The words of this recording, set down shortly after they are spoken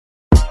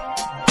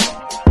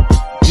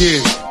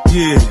I'm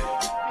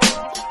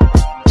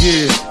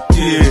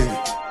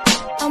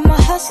a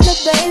hustler,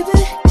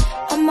 baby.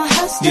 I'm a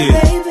hustler,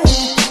 baby.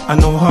 I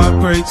know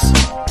heartbreaks,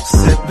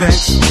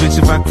 setbacks.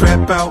 Bitch, if I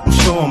crap out, I'm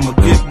sure I'ma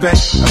get back.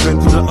 I've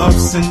been through the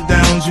ups and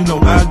downs, you know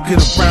I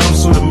get around.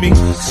 So to me,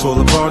 it's all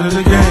a part of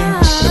the game.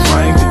 If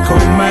I ain't the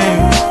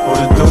co-main or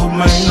the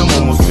domain, I'm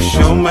almost for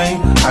sure, man.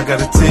 I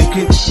gotta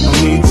take it, no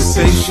need to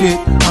say shit,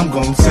 I'm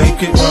gon'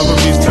 take it.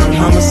 Robberies turn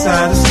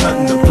homicide, it's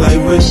nothing to play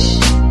with.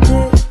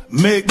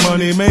 Make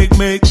money, make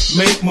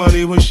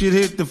money. When shit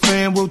hit the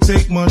fan, we'll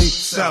take money.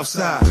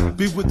 Southside,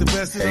 be with the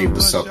best. Hey,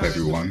 what's up,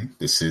 everyone?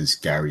 This is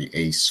Gary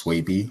A.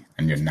 Swaby,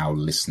 and you're now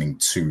listening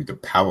to the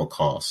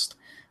Powercast.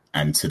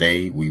 And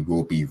today we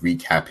will be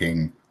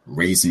recapping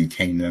Raising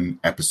Kanan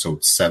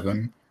episode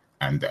 7,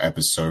 and the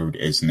episode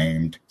is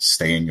named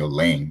Stay in Your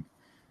Lane.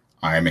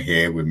 I am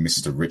here with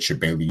Mr. Richard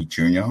Bailey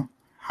Jr.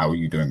 How are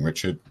you doing,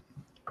 Richard?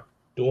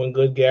 Doing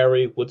good,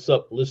 Gary. What's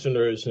up,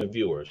 listeners and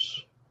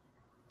viewers?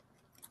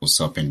 What's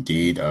up,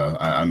 indeed?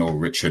 I know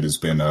Richard has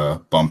been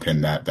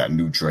bumping that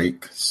new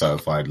Drake,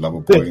 Certified Lover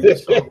Boy.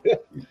 So.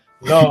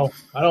 No,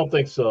 I don't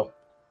think so.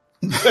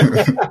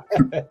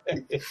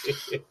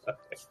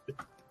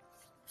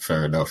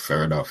 Fair enough.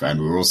 And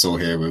we're also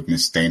here with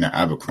Miss Dana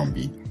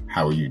Abercrombie.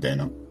 How are you,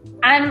 Dana?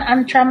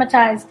 I'm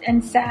traumatized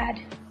and sad.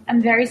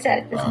 I'm very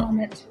sad at this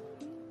moment.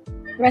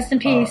 Rest in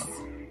peace.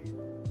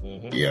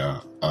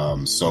 Yeah.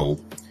 So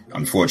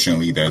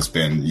unfortunately, there's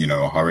been,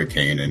 a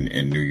hurricane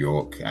in New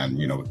York, and,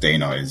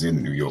 Dana is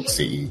in New York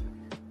City.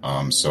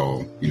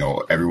 So,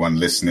 everyone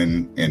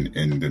listening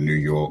in the New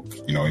York,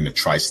 in the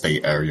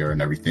tri-state area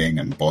and everything,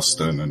 and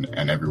Boston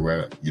and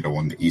everywhere,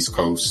 on the East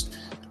Coast,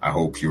 I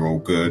hope you're all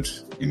good.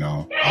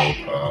 I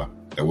hope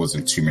there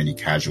wasn't too many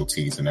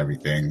casualties and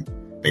everything.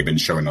 They've been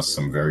showing us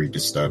some very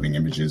disturbing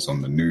images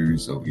on the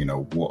news of,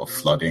 water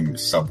flooding the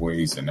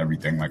subways and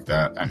everything like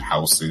that, and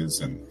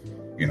houses and,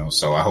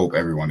 so I hope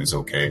everyone is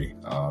okay.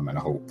 And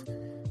I hope,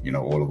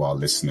 all of our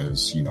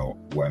listeners,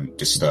 weren't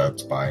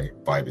disturbed by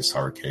this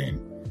hurricane.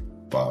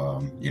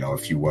 But,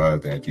 if you were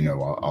there,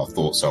 our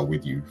thoughts are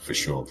with you for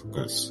sure,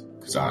 because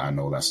I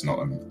know that's not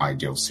an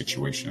ideal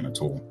situation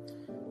at all.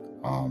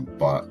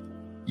 But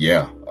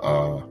yeah,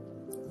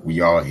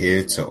 we are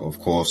here to, of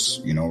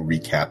course,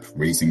 recap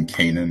Raising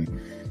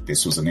Kanan.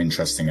 This was an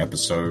interesting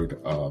episode.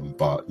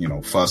 But,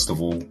 first of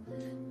all,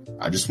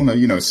 I just want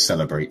to,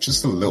 celebrate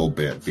just a little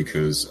bit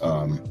because,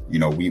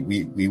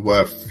 we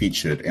were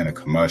featured in a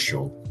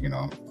commercial, in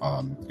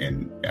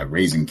a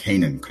Raising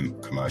Kanan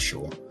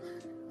commercial.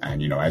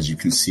 And, as you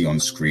can see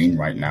on screen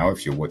right now,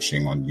 if you're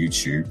watching on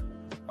YouTube,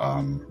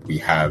 we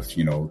have,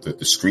 the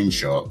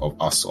screenshot of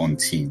us on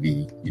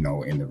TV,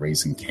 in the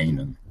Raising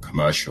Kanan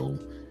commercial.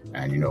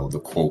 And, the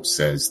quote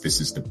says, "This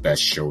is the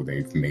best show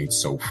they've made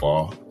so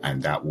far."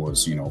 And that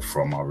was,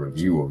 from our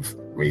review of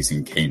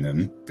Raising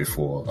Kanan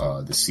before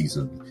the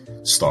season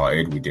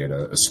started. We did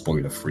a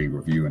spoiler-free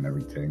review and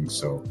everything.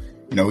 So,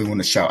 we want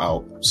to shout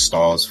out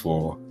Stars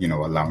for,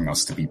 allowing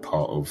us to be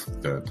part of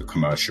the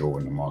commercial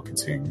and the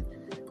marketing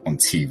on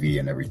TV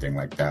and everything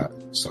like that.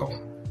 So,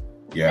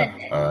 yeah.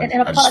 And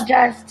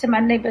apologize to my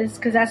neighbors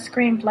because I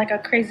screamed like a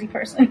crazy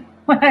person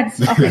when I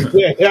saw it.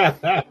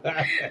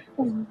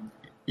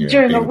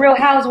 During a Real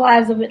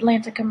Housewives of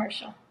Atlanta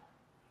commercial.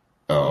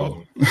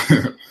 Oh,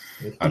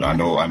 and I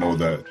know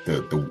that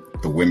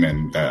the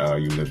women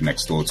that you live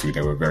next door to,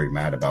 they were very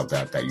mad about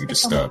that you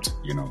disturbed,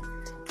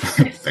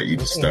 that you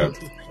disturbed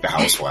the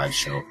Housewives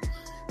show.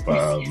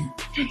 But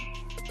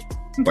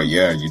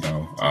yeah,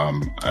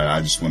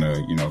 I just want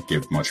to,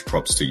 give much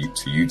props to you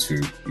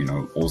two,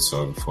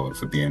 also for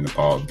being a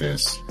part of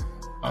this.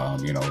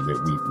 That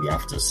we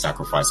have to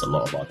sacrifice a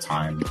lot of our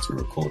time to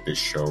record this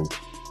show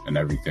and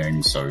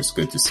everything. So it's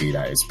good to see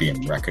that it's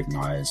being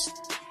recognized.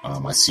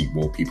 I see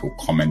more people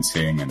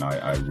commenting, and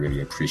I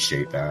really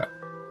appreciate that.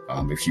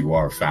 If you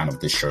are a fan of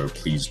this show,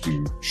 please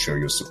do show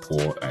your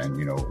support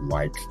and,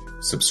 like,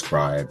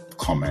 subscribe,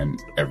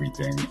 comment,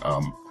 everything.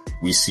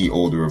 We see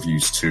all the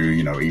reviews too,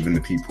 even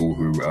the people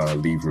who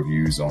leave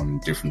reviews on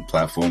different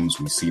platforms.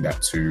 We see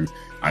that too.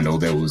 I know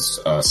there was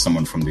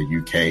someone from the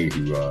UK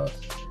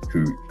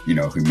who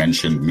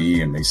mentioned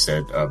me, and they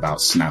said about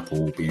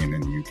Snapple being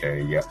in the UK.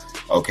 Yeah.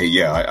 Okay.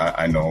 Yeah.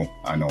 I know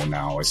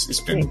now. It's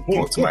been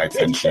brought to my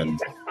attention.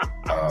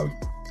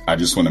 I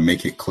just want to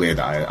make it clear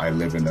that I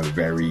live in a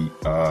very,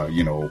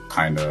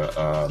 kind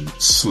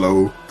of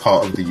slow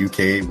part of the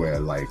UK where,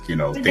 like,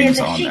 things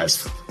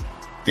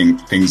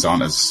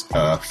aren't as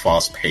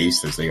fast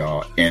paced as they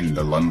are in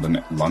the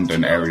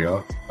London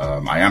area.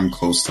 I am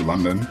close to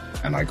London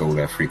and I go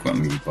there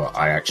frequently, but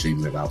I actually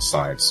live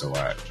outside, so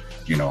I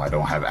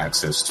don't have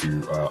access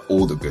to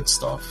all the good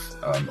stuff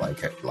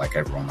like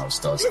everyone else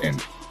does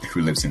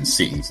who lives in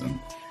cities and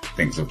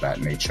things of that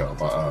nature.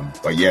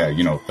 But yeah,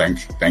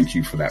 thank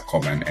you for that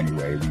comment.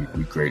 Anyway,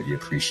 we greatly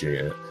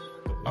appreciate it.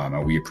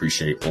 And we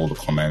appreciate all the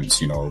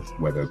comments,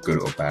 whether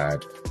good or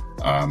bad.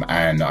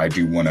 And I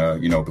do want to,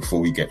 before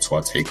we get to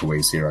our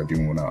takeaways here, I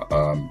do want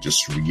to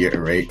just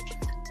reiterate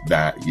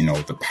that,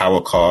 the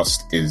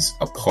Powercast is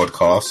a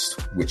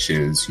podcast, which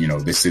is,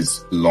 this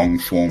is long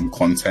form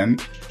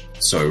content.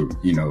 So,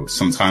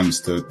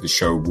 sometimes the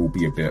show will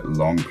be a bit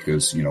long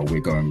because, we're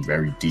going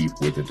very deep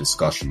with the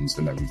discussions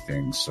and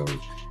everything. So,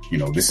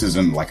 this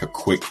isn't like a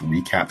quick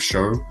recap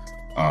show.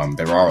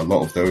 There are a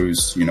lot of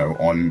those,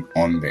 on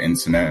the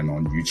internet and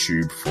on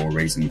YouTube for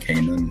Raising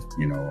Kanan,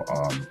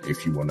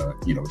 if you want to,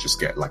 just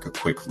get like a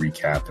quick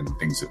recap and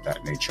things of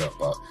that nature.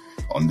 But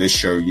on this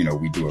show,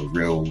 we do a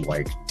real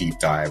like deep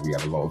dive. We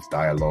have a lot of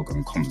dialogue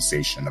and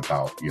conversation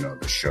about,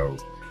 the show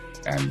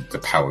and the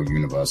Power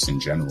universe in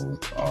general.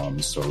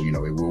 So,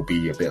 it will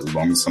be a bit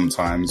long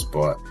sometimes,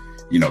 but,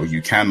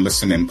 you can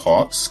listen in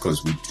parts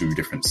because we do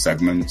different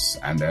segments.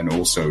 And then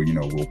also,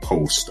 we'll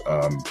post,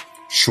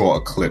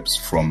 shorter clips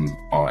from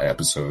our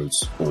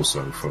episodes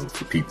also for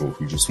people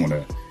who just want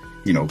to,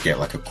 get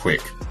like a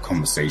quick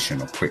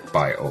conversation, a quick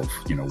bite of,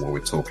 what we're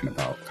talking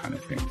about kind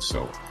of thing.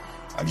 So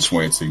I just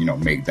wanted to,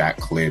 make that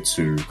clear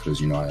too,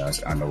 because,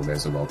 I know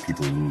there's a lot of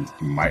people who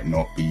might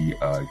not be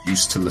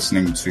used to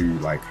listening to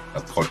like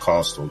a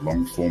podcast or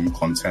long form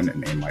content,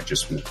 and they might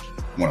just want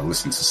to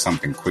listen to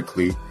something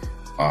quickly.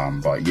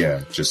 But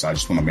yeah, I just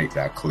want to make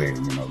that clear.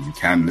 You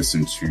can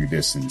listen to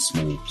this in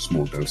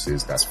small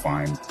doses. That's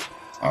fine.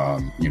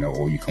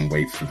 Or you can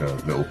wait for the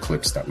little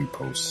clips that we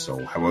post.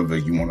 So however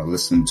you want to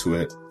listen to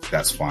it,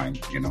 that's fine.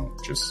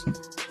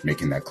 Just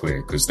making that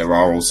clear, because there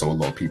are also a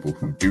lot of people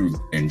who do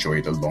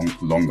enjoy the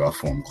longer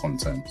form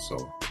content.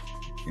 So,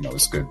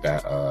 it's good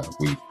that,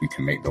 we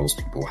can make those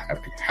people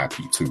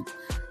happy too.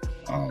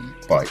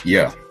 But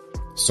yeah,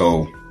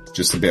 so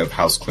just a bit of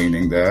house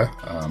cleaning there.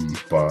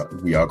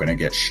 But we are going to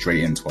get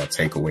straight into our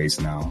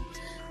takeaways now.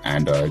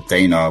 And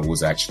Dana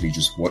was actually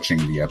just watching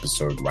the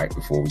episode right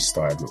before we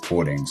started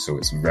recording, so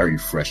it's very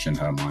fresh in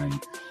her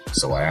mind.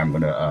 So I am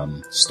going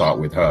to start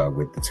with her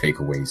with the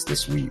takeaways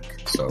this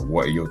week. So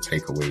what are your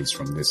takeaways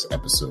from this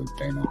episode,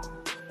 Dana?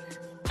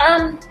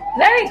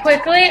 Very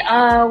quickly,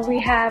 we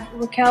have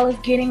Raquel is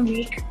getting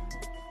weak.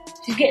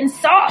 She's getting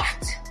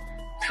soft.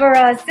 For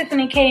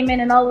Stephanie came in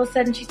and all of a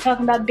sudden she's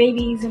talking about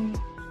babies, and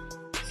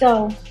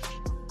so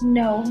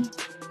no,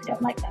 I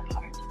don't like that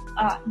part.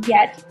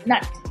 Yet,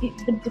 not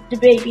the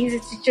babies.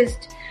 It's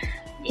just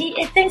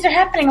things are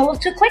happening a little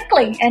too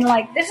quickly, and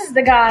like this is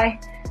the guy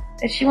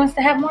that she wants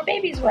to have more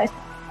babies with.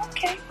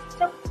 Okay,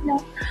 so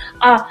no.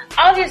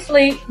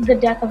 Obviously, the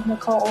death of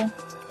Nicole,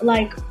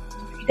 like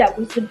that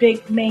was the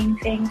big main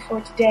thing for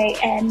today.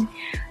 And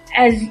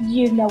as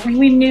you know,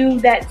 we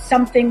knew that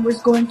something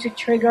was going to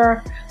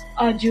trigger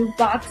a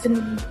jukebox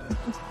and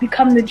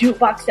become the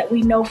jukebox that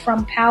we know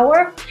from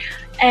Power,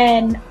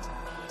 and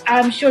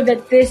I'm sure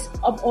that this,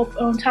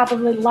 on top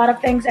of a lot of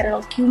things that will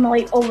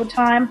accumulate over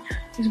time,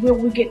 is where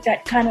we get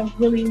that kind of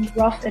really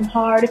rough and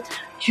hard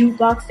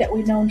jukebox that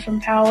we've known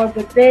from Power.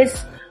 But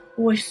this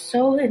was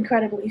so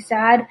incredibly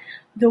sad.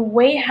 The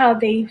way how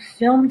they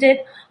filmed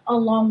it,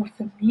 along with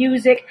the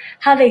music,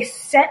 how they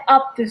set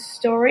up the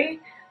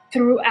story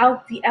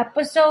throughout the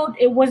episode.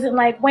 It wasn't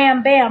like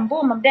wham, bam,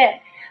 boom, I'm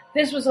dead.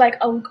 This was like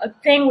a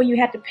thing where you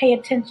had to pay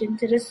attention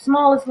to the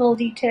smallest little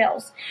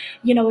details.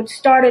 It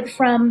started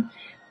from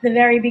the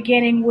very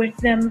beginning with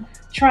them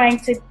trying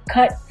to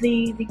cut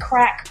the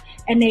crack,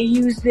 and they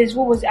used this,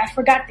 I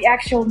forgot the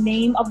actual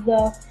name of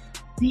the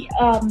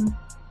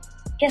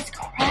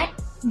crack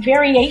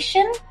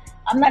variation.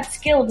 I'm not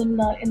skilled in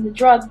the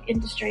drug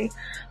industry,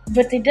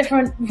 but the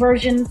different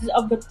versions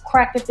of the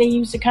crack that they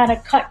use to kind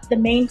of cut the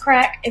main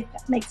crack, if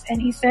that makes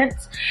any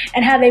sense,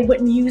 and how they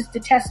wouldn't use the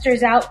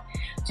testers out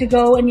to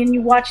go, and then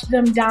you watch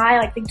them die,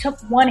 like they took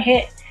one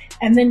hit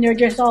and then they're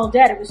just all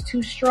dead. It was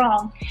too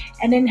strong.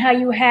 And then how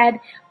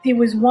there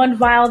was one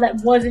vial that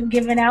wasn't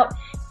given out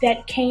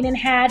that Kanan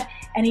had,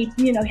 and he,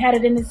 had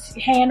it in his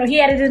hand, or he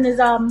had it in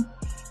his,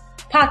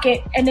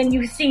 pocket, and then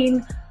you've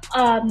seen,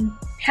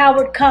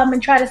 Howard come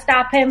and try to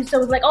stop him. So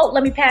it was like, oh,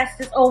 let me pass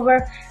this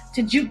over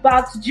to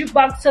Jukebox.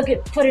 Jukebox took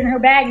it, put it in her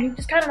bag, and you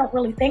just kind of don't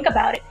really think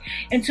about it.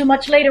 And too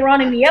much later on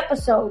in the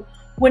episode,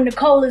 when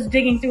Nicole is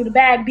digging through the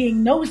bag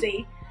being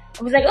nosy,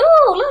 it was like,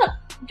 oh, look,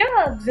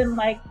 drugs, and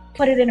like,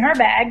 put it in her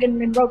bag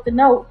and wrote the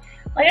note.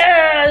 Like,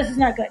 this is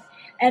not good.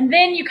 And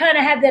then you kind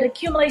of have that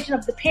accumulation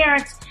of the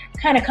parents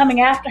kind of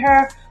coming after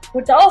her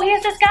with the, oh,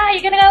 here's this guy,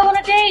 you're going to go on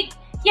a date.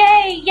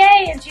 Yay,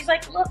 yay. And she's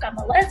like, look, I'm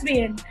a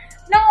lesbian.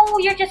 No,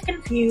 you're just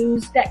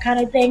confused, that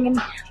kind of thing.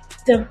 And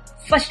the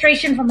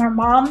frustration from her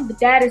mom, the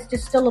dad is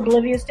just still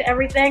oblivious to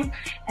everything,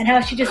 and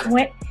how she just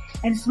went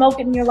and smoked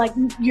it, and you're like,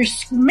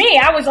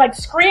 I was like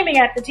screaming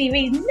at the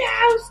TV,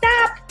 no,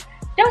 stop,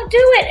 don't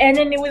do it. And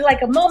then it was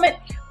like a moment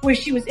where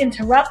she was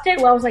interrupted,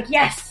 where I was like,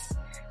 yes,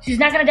 she's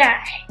not going to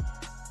die.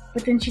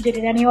 But then she did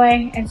it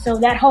anyway. And so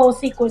that whole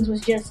sequence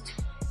was just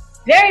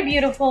very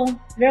beautiful,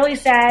 really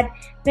sad.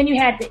 Then you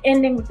had the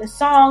ending with the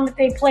song that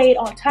they played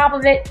on top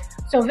of it.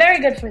 So very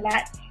good for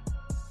that.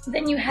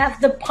 Then you have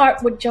the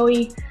part with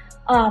Joey,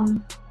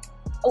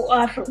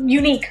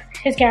 Unique,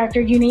 his character,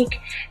 Unique.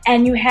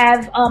 And you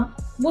have, what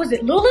was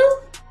it, Lulu?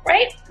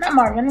 Right? Not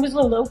Marvin, it was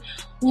Lulu.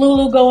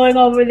 Lulu going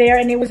over there,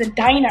 and it was a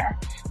diner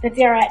that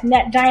they're at. And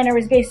that diner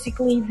is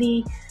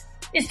basically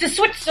it's the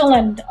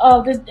Switzerland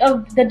of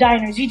the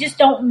diners. You just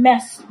don't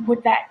mess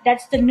with that.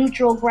 That's the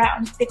neutral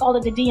ground. They call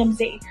it the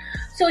DMZ.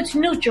 So it's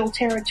neutral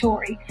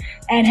territory.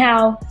 And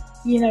how,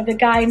 the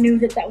guy knew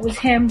that was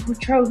him who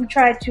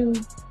tried to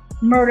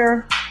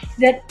murder,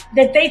 that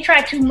they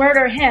tried to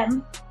murder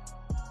him.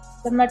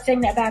 I'm not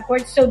saying that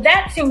backwards. So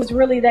that scene was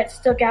really, that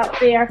stuck out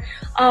there.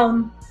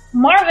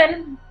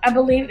 Marvin, I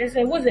believe,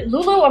 was it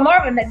Lulu or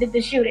Marvin that did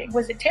the shooting?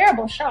 Was a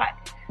terrible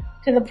shot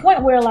to the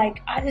point where,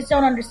 like, I just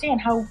don't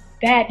understand how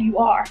bad you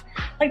are.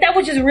 Like, that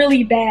was just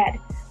really bad.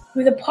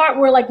 With the part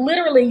where, like,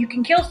 literally you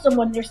can kill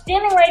someone. They're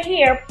standing right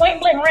here, point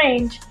blank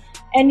range,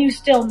 and you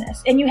still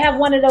miss. And you have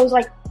one of those,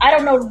 like, I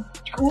don't know,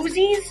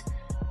 Uzis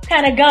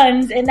kind of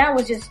guns, and that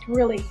was just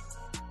really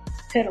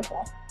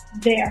pitiful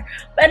there.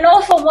 And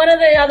also, one of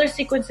the other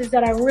sequences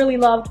that I really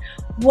loved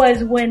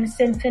was when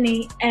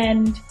Symphony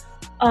and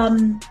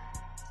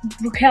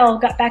Raquel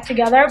got back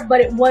together,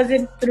 but it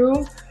wasn't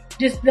through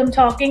just them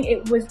talking.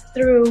 It was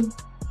through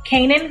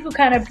Kanan, who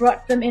kind of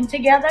brought them in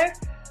together,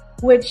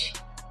 which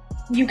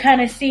you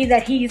kind of see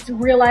that he's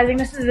realizing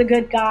this is a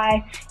good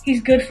guy.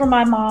 He's good for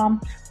my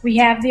mom. We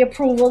have the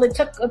approval. It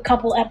took a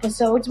couple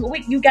episodes,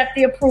 but you got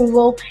the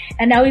approval.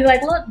 And now he's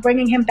like, look,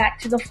 bringing him back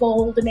to the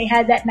fold. And they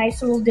had that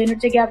nice little dinner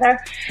together.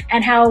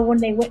 And how when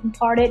they went and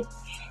parted,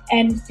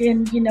 and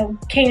then,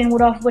 Kanan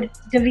went off with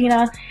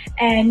Davina.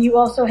 And you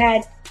also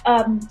had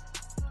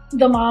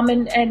the mom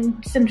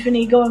and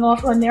Symphony going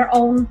off on their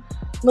own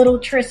little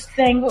tryst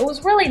thing. It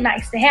was really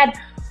nice. They had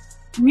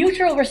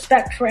mutual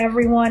respect for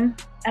everyone.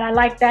 And I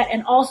like that.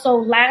 And also,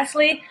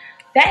 lastly,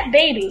 that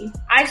baby,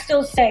 I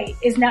still say,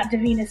 is not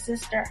Davina's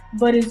sister,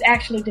 but is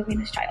actually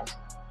Davina's child.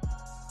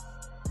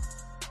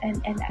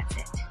 And that's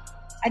it.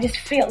 I just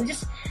feel, it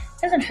just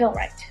doesn't feel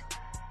right.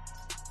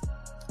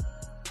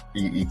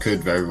 You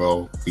could very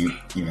well be,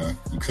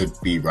 you could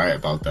be right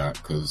about that,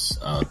 because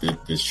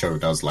this show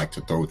does like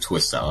to throw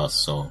twists at us.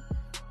 So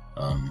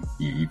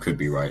you could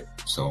be right.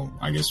 So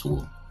I guess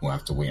we'll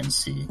have to wait and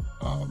see.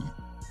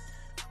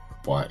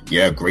 But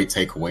yeah, great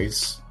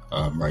takeaways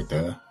right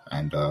there.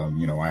 And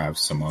I have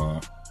some.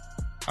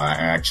 I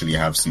actually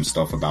have some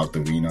stuff about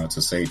Davina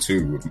to say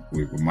too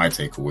with my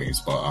takeaways.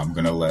 But I'm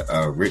gonna let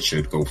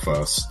Richard go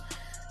first.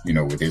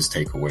 With his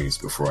takeaways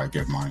before I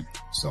give mine.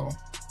 So,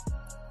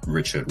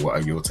 Richard, what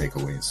are your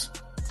takeaways?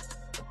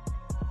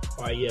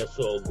 All right, yeah,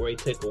 so great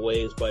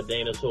takeaways by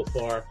Dana so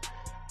far.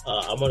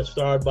 I'm going to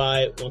start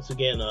by, once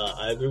again,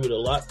 I agree with a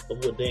lot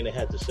of what Dana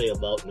had to say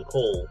about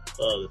Nicole.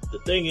 The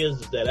thing is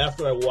that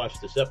after I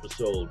watched this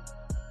episode,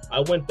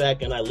 I went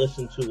back and I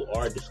listened to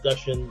our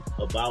discussion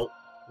about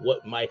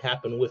what might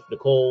happen with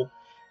Nicole.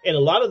 And a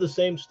lot of the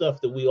same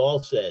stuff that we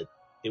all said,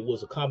 it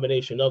was a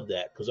combination of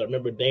that. Because I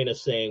remember Dana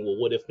saying, well,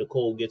 what if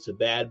Nicole gets a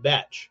bad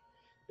batch?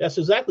 That's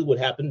exactly what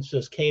happened,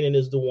 since Kanan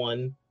is the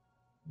one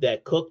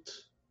that cooked.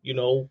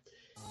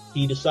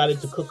 He decided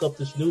to cook up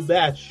this new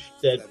batch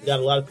that got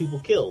a lot of people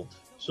killed.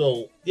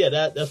 So yeah,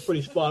 that's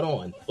pretty spot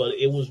on. But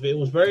it was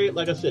very,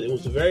 like I said, it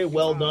was very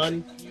well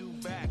done.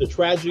 The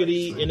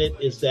tragedy in it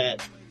is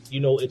that,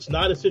 it's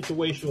not a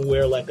situation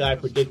where, like I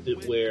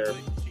predicted, where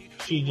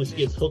she just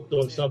gets hooked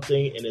on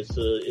something and it's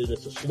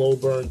a slow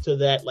burn to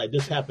that. Like,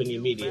 this happened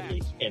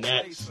immediately. And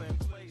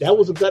that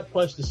was a gut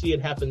punch to see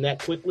it happen that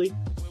quickly,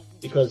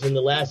 because in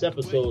the last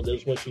episode,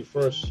 that's when she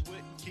first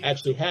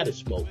actually had a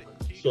smoke.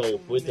 So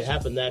for it to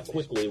happen that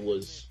quickly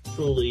was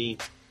truly,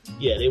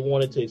 they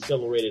wanted to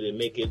accelerate it and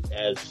make it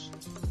as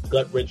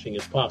gut-wrenching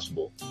as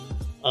possible.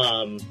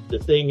 The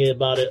thing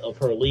about it, of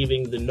her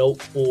leaving the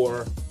note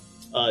for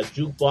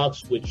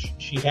Jukebox, which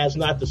she has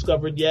not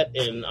discovered yet,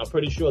 and I'm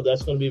pretty sure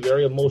that's going to be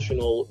very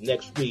emotional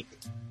next week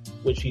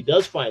when she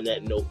does find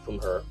that note from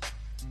her,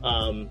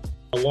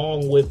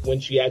 along with when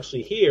she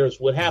actually hears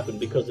what happened.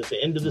 Because at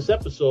the end of this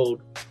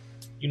episode,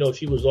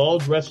 she was all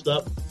dressed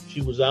up,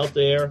 she was out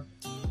there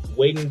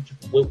waiting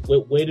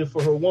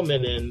for her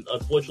woman, and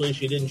unfortunately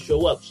she didn't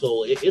show up.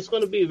 So it's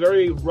going to be a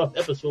very rough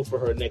episode for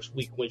her next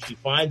week when she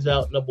finds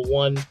out, number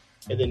one,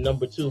 and then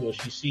number two, when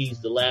she sees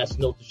the last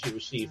note that she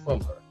received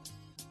from her.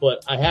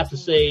 But I have to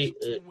say,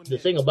 the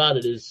thing about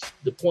it is,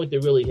 the point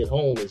that really hit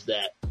home is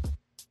that,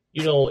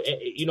 a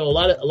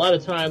lot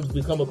of times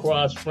we come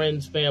across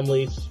friends,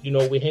 families,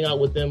 we hang out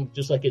with them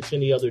just like it's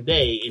any other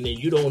day, and then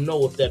you don't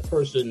know if that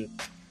person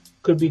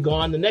could be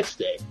gone the next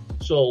day.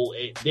 So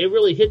they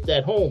really hit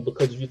that home,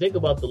 because if you think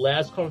about the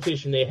last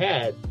conversation they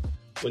had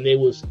when they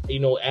was,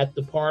 at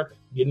the park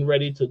getting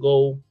ready to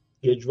go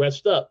get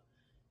dressed up,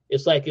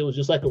 it's like it was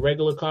just like a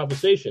regular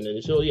conversation.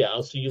 And so,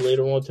 I'll see you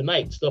later on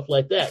tonight, stuff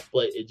like that.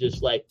 But it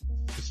just, like,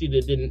 to see that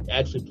it didn't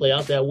actually play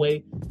out that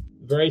way,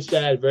 very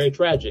sad, very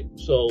tragic.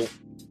 So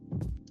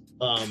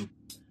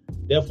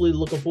definitely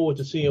looking forward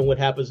to seeing what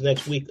happens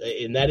next week.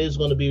 And that is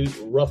going to be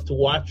rough to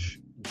watch,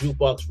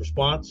 Jukebox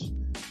response.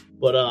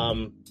 But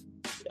I'm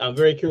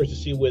very curious to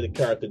see where the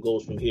character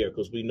goes from here,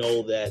 because we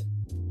know that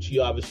she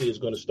obviously is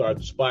going to start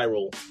to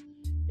spiral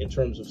in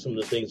terms of some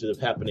of the things that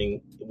are happening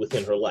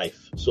within her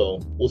life. So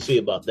we'll see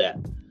about that.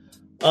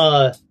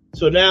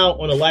 So now,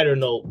 on a lighter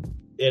note,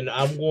 and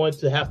I'm going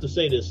to have to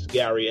say this,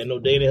 Gary, I know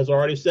Dana has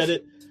already said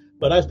it,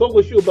 But I spoke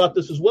with you about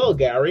this as well,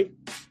 Gary.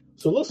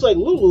 So it looks like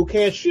Lulu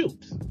can't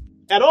shoot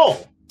at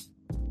all.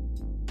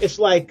 It's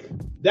like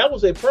that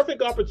was a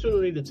perfect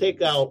opportunity to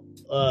take out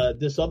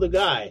this other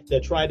guy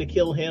that tried to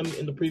kill him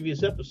in the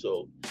previous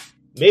episode.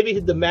 Maybe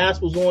the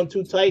mask was on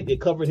too tight.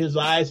 It covered his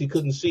eyes. He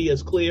couldn't see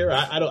as clear.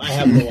 I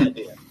have no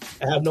idea.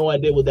 I have no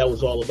idea what that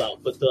was all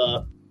about. But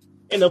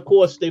and of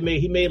course he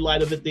made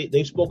light of it.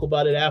 They spoke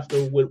about it after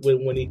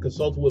when he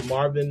consulted with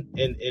Marvin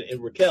and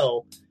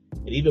Raquel,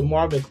 and even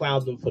Marvin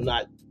clowned him for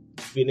not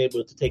being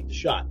able to take the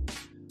shot.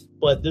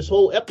 But this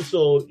whole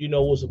episode,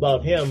 was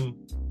about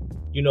him,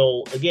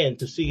 again,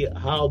 to see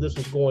how this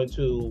was going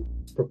to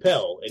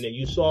propel. And then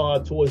you saw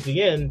towards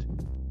the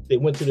end, they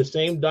went to the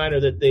same diner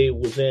that they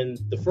was in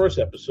the first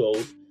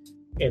episode.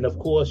 And of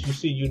course, you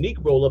see Unique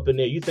roll up in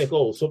there. You think,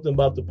 oh, something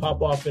about to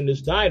pop off in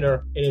this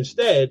diner. And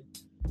instead,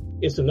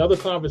 it's another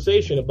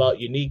conversation about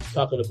Unique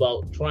talking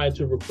about trying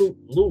to recruit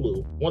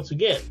Lulu once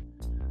again.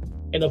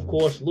 And of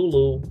course,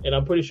 Lulu, and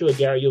I'm pretty sure,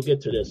 Gary, you'll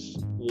get to this,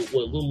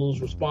 what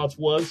Lulu's response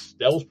was.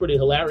 That was pretty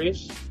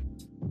hilarious.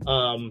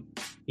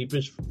 He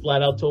just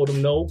flat out told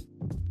him no.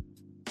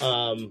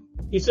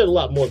 He said a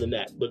lot more than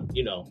that, but,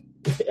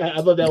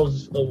 I thought that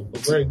was a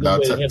very good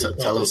way to handle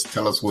it.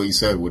 Tell us what he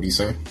said. What did he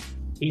say?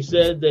 He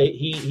said that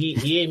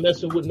he ain't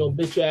messing with no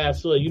bitch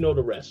ass, so you know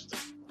the rest.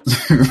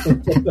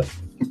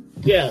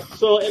 Yeah.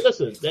 So, and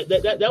listen,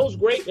 that was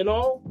great and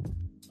all.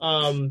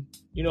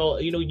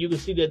 You can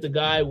see that the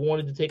guy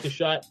wanted to take a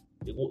shot.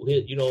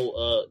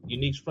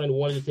 Unique's friend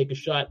wanted to take a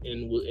shot,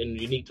 and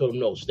Unique told him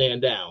no,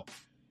 stand down.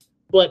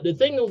 But the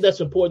thing that's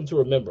important to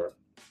remember,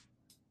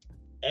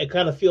 I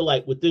kind of feel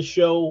like with this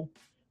show,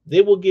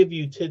 they will give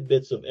you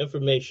tidbits of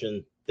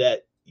information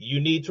that you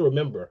need to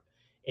remember.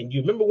 And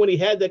you remember when he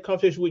had that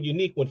conversation with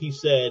Unique when he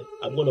said,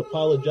 I'm going to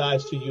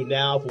apologize to you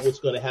now for what's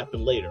going to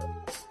happen later.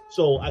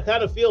 So I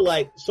kind of feel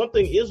like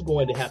something is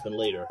going to happen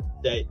later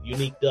that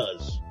Unique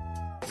does.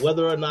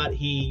 Whether or not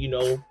he,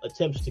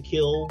 attempts to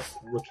kill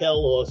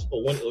Raquel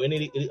or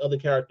any of the other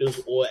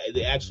characters, or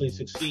they actually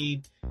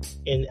succeed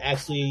in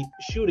actually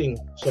shooting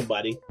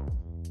somebody,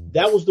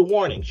 that was the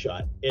warning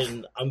shot.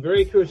 And I'm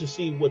very curious to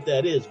see what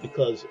that is,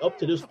 because up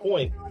to this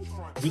point,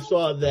 we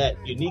saw that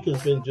Unique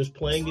has been just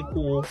playing it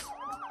cool.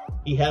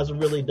 He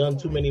hasn't really done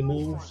too many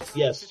moves.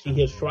 Yes, he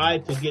has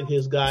tried to get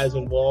his guys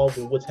involved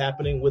in what's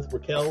happening with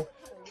Raquel,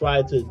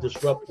 tried to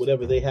disrupt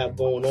whatever they have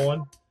going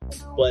on.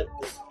 But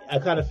I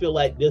kind of feel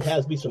like there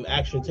has to be some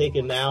action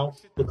taken now,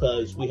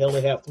 because we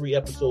only have 3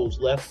 episodes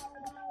left,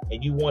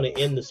 and you want to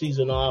end the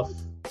season off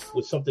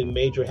with something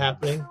major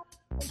happening.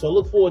 So I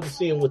look forward to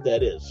seeing what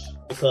that is,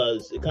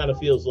 because it kind of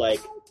feels like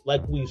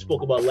we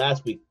spoke about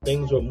last week,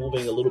 things are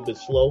moving a little bit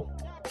slow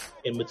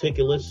and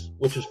meticulous,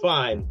 which is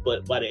fine.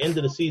 But by the end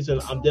of the season,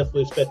 I'm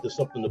definitely expecting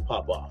something to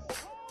pop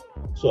off.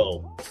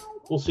 So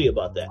we'll see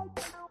about that.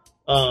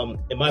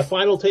 And my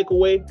final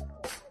takeaway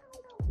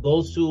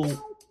goes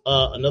to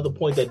another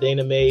point that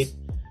Dana made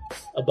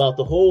about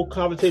the whole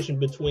conversation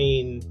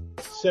between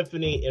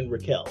Symphony and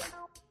Raquel.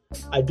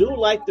 I do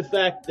like the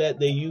fact that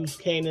they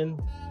used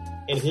Kanan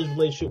and his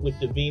relationship with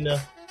Davina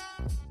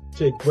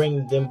to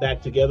bring them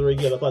back together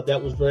again. I thought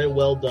that was very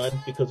well done,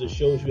 because it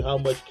shows you how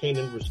much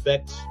Kanan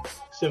respects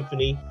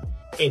Symphony,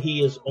 and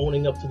he is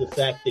owning up to the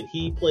fact that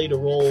he played a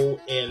role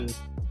in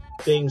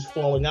things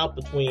falling out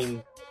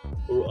between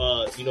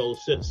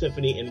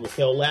Symphony and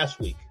Raquel last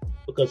week,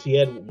 because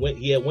he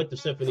went to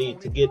Symphony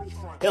to get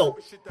help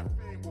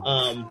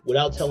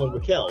without telling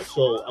Raquel.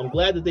 So I'm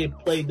glad that they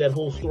played that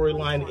whole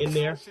storyline in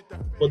there.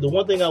 But the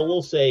one thing I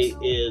will say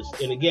is,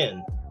 and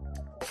again,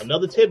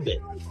 another tidbit,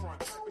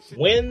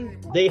 when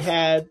they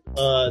had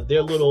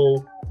their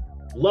little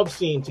love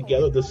scene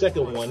together, the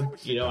second one,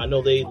 I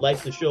know they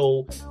like to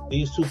show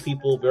these two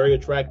people very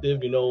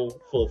attractive,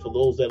 for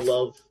those that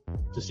love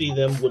to see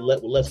them with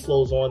less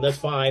clothes on, that's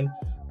fine.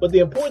 But the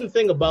important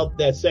thing about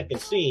that second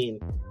scene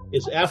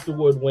is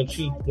afterward, when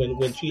she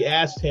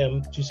asked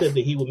him, she said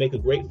that he would make a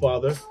great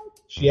father.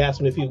 She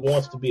asked him if he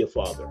wants to be a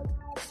father.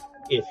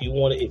 If you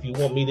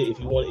want me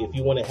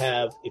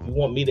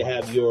to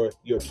have your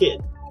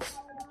kid.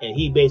 And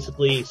he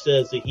basically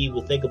says that he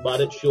would think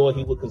about it. Sure,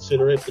 he would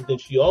consider it. But then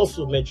she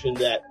also mentioned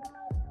that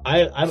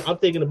I'm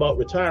thinking about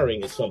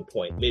retiring at some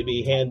point.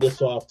 Maybe hand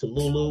this off to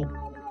Lulu,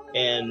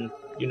 and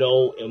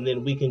and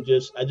then we can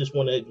I just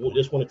want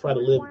to try to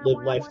live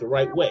life the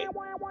right way.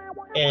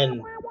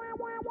 And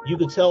you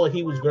could tell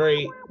he was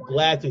very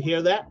glad to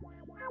hear that.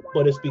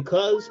 But it's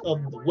because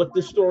of what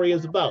this story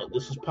is about.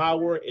 This is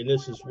power, and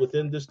this is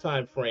within this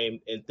time frame,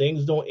 and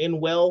things don't end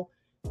well.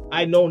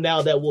 I know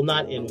now that will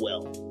not end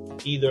well.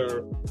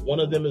 Either one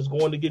of them is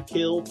going to get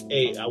killed.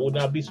 I would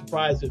not be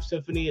surprised if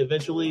Symphony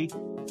eventually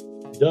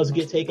does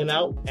get taken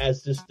out,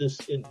 as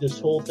this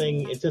whole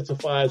thing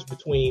intensifies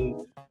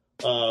between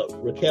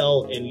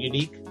Raquel and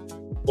Unique.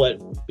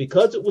 But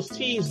because it was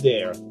teased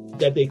there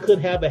that they could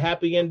have a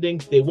happy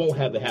ending, they won't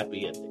have a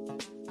happy ending.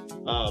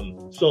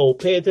 So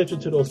pay attention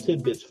to those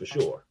tidbits for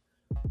sure.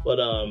 But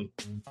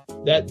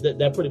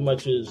that pretty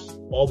much is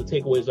all the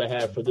takeaways I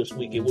have for this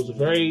week. It was a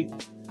very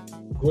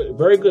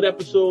good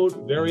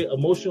episode, very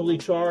emotionally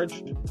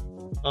charged.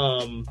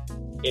 And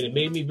it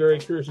made me very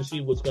curious to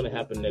see what's going to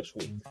happen next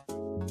week.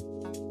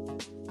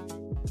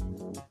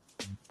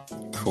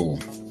 Cool.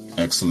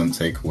 Excellent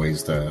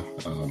takeaways there.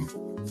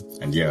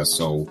 And yeah,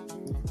 so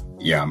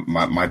yeah,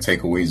 my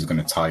takeaways are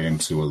going to tie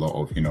into a lot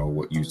of,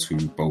 what you two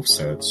both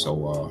said.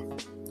 So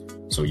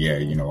yeah,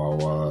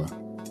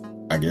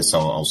 I guess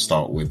I'll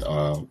start with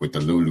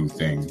the Lulu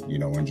thing,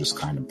 and just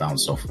kind of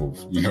bounce off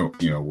of,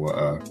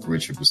 what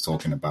Richard was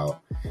talking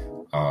about.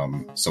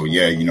 So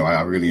yeah,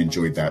 I really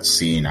enjoyed that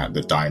scene at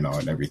the diner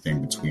and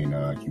everything between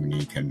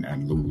Unique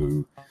and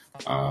Lulu.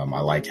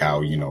 I like how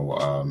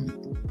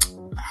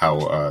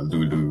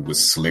Lulu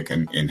was slick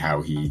in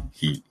how he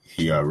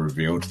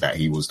revealed that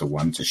he was the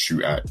one to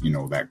shoot at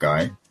that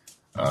guy.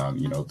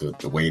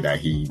 The way that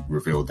he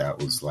revealed that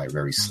was like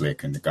very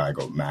slick, and the guy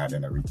got mad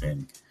and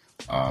everything.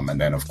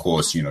 And then of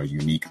course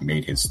Unique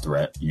made his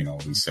threat. He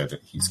said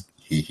that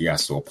he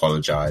has to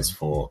apologize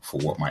for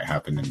what might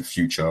happen in the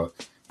future.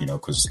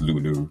 Because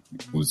Lulu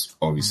was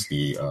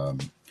obviously,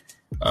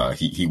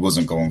 he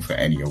wasn't going for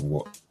any of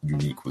what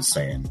Unique was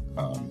saying.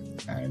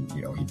 And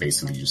he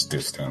basically just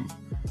dissed him.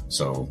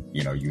 So,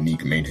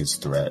 Unique made his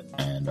threat.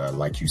 And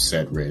like you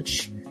said,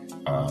 Rich,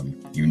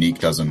 Unique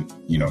doesn't,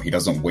 he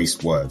doesn't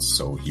waste words.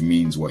 So he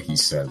means what he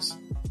says.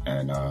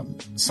 And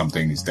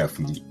something is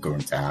definitely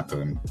going to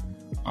happen.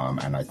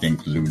 And I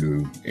think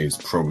Lulu is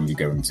probably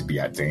going to be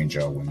at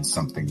danger when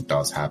something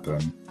does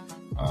happen.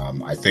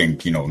 I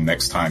think,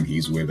 next time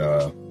he's with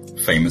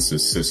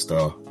Famous's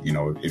sister,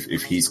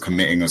 if he's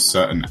committing a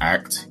certain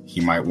act,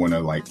 he might want to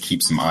like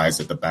keep some eyes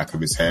at the back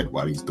of his head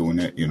while he's doing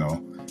it,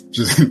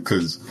 just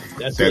because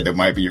there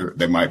might be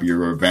a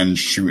revenge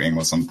shooting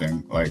or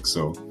something like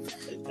so.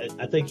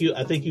 I think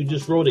you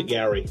just wrote it,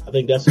 Gary. I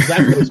think that's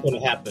exactly what's going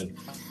to happen.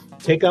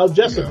 Take out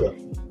Jessica.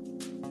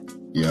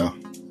 Yeah.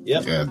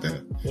 Yep.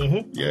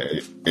 Yeah,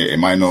 it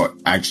might not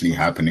actually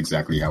happen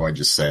exactly how I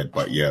just said,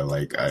 but yeah,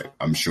 like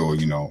I'm sure,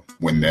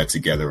 when they're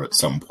together at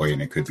some point,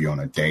 it could be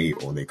on a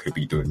date or they could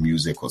be doing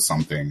music or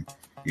something,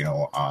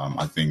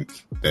 I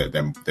think that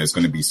there's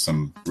going to be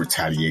some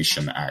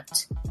retaliation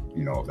act,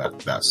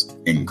 that's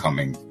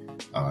incoming,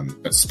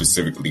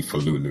 specifically for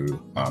Lulu.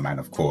 And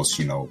of course,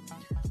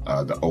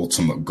 the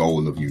ultimate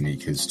goal of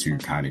Unique is to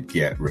kind of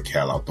get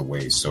Raquel out the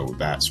way. So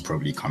that's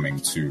probably coming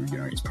to,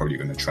 he's probably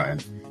going to try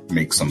and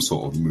make some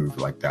sort of move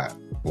like that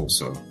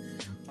also.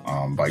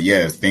 But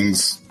yeah,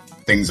 things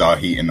are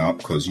heating up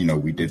because,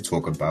 we did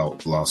talk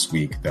about last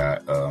week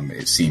that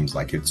it seems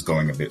like it's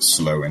going a bit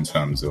slow in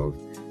terms of,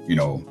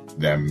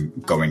 them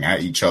going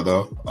at each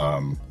other.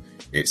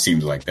 It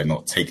seems like they're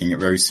not taking it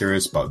very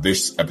serious, but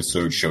this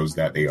episode shows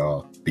that they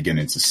are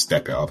beginning to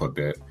step it up a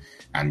bit.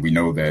 And we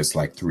know there's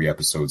like 3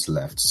 episodes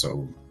left.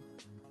 So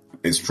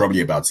it's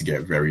probably about to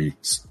get very,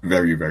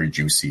 very, very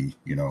juicy,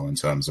 in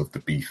terms of the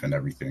beef and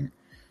everything.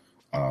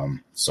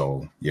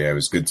 So yeah, it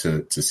was good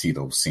to see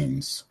those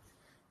scenes.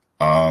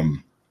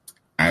 And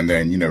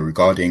then,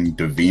 regarding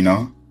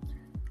Davina,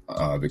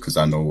 because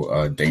I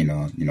know,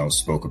 Dana,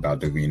 spoke about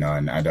Davina,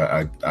 and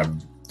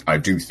I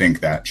do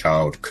think that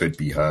child could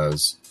be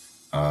hers.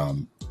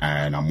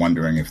 And I'm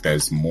wondering if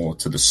there's more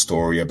to the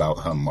story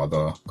about her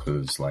mother,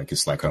 because like,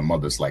 it's like her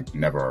mother's like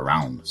never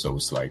around. So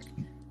it's like,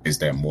 is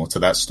there more to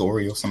that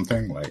story or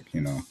something? Like,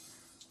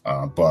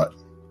 but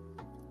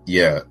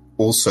yeah,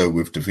 also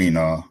with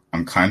Davina,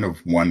 I'm kind of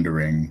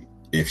wondering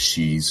if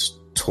she's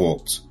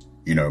talked,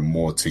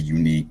 more to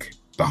Unique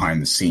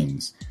behind the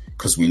scenes,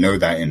 because we know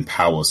that in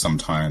Power,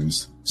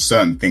 sometimes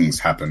certain things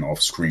happen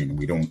off screen.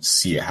 We don't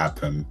see it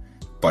happen,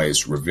 but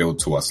it's revealed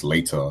to us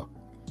later.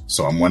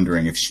 So I'm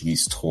wondering if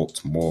she's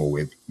talked more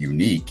with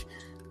Unique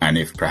and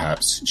if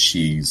perhaps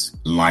she's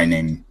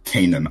lining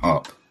Kanan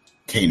up,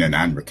 Kanan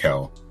and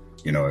Raquel,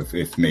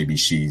 if maybe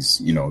she's,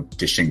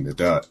 dishing the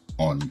dirt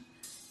on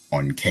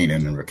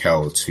Kanan and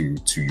Raquel to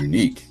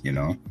Unique,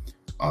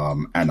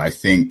 and I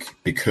think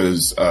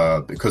because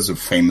of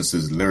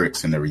Famous's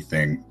lyrics and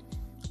everything,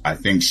 I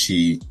think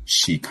she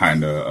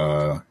kind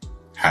of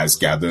has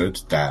gathered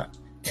that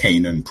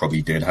Kanan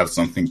probably did have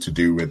something to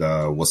do with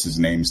what's his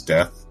name's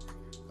death.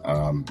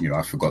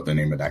 I forgot the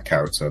name of that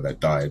character that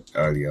died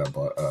earlier,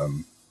 but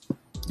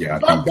yeah,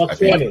 I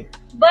think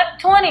Buck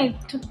 20,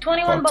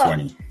 21 bucks.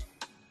 20.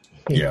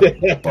 Yeah,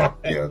 but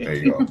yeah, there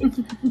you go.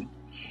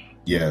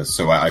 Yeah,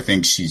 so I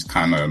think she's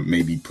kind of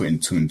maybe putting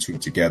 2 and 2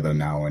 together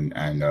now, and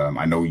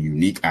I know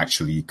Unique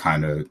actually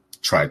kind of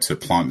tried to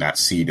plant that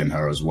seed in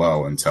her as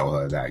well and tell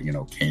her that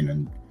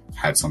Kanan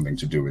had something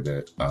to do with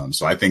it.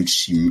 So I think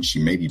she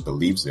maybe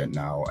believes it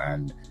now,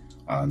 and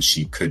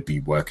she could be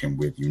working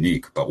with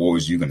Unique. But what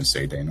was you going to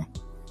say, Dana?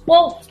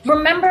 Well,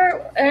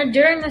 remember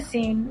during the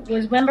scene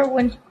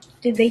when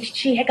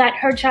she had got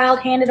her child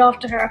handed off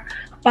to her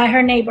by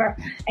her neighbor,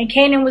 and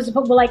Kanan was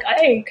like,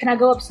 "Hey, can I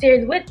go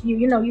upstairs with you?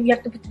 You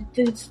have to put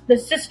the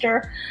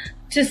sister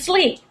to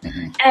sleep."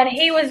 Mm-hmm. And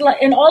he was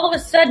like, and all of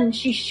a sudden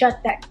she shut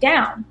that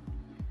down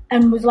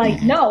and was like,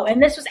 mm-hmm. No.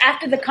 And this was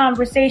after the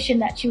conversation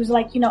that she was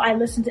like, I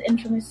listened to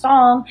Infamous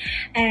Song,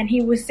 and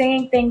he was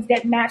saying things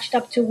that matched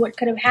up to what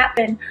could have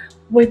happened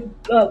with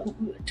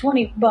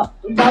 $20.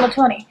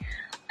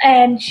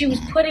 And she was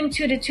putting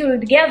two to two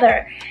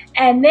together.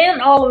 And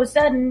then all of a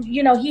sudden,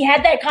 you know, he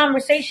had that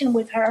conversation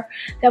with her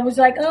that was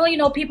like, oh, you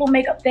know, people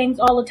make up things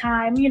all the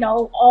time. You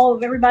know,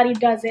 everybody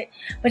does it.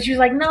 But she was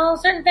like, no,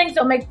 certain things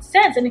don't make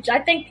sense. And I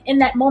think in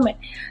that moment,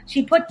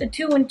 she put the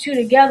two and two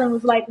together and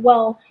was like,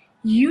 well,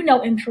 you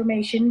know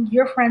information,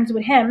 you're friends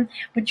with him,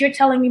 but you're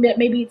telling me that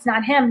maybe it's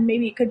not him,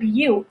 maybe it could be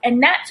you.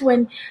 And that's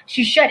when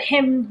she shut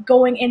him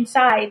going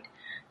inside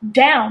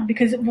down,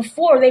 because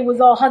before they was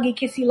all huggy,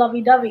 kissy,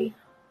 lovey-dovey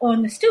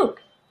on the stoop.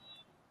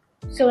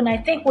 So, and I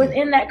think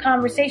within that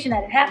conversation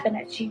that had happened,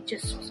 that she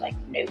just was like,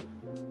 no.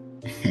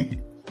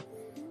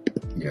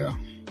 Yeah,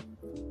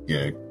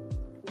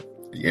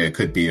 it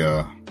could be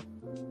I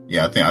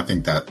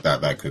think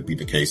that could be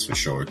the case for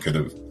sure. It could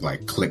have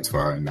like clicked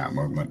for her in that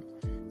moment,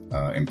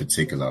 in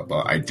particular.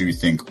 But I do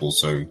think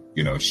also,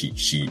 you know,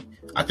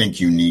 I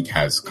think Unique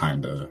has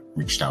kind of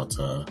reached out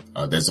to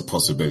her. There's a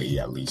possibility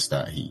at least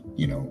that he,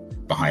 you know,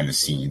 behind the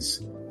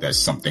scenes, there's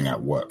something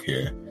at work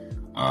here.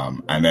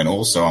 And then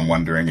also I'm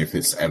wondering if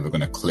it's ever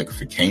going to click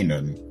for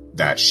Kanan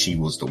that she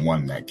was the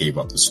one that gave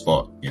up the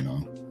spot, you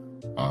know.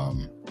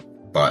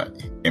 But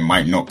it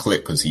might not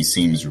click because he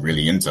seems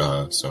really into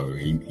her. So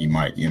he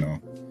might, you know,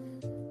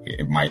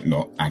 it might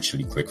not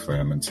actually click for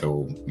him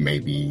until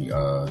maybe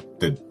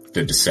the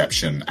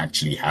deception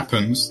actually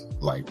happens.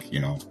 Like, you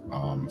know,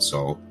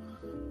 so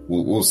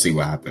we'll see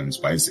what happens.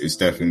 But it's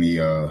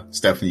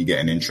definitely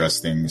getting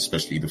interesting,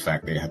 especially the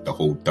fact they had the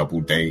whole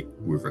double date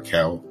with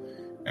Raquel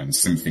and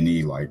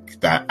Symphony. Like,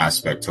 that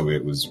aspect of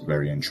it was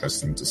very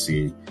interesting to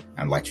see.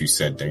 And like you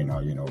said,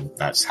 Dana, you know,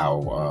 that's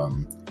how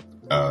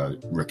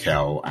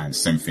Raquel and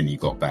Symphony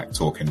got back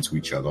talking to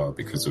each other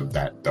because of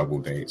that double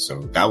date. So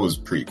that was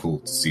pretty cool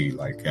to see,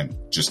 like, and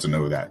just to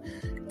know that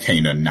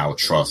Kanan now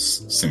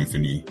trusts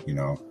Symphony, you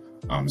know,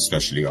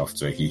 especially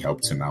after he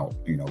helped him out,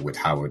 you know, with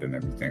Howard and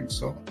everything.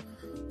 So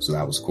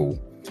that was cool.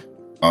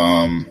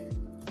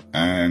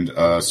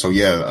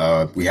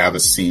 We have a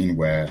scene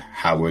where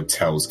Howard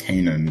tells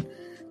Kanan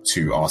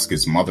to ask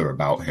his mother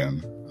about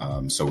him.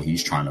 So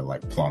he's trying to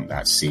like plant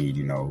that seed,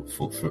 you know,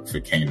 for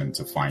Kanan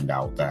to find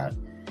out that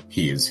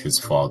he is his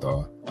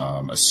father,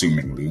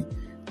 assumingly.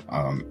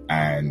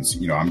 And,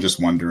 you know, I'm just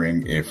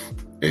wondering if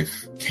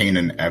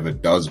Kanan ever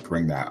does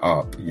bring that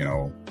up, you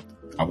know,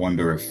 I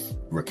wonder if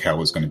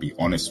Raquel is going to be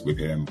honest with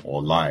him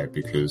or lie,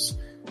 because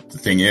the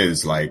thing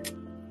is, like,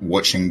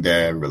 watching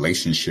their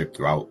relationship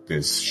throughout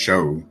this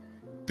show,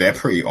 they're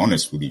pretty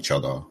honest with each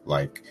other.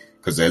 Like,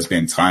 because there's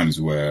been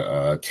times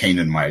where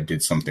Kanan might have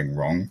did something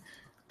wrong,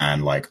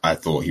 and like I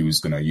thought he was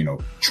gonna, you know,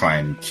 try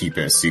and keep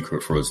it a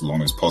secret for as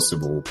long as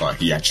possible, but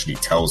he actually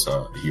tells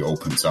her, he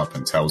opens up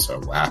and tells her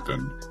what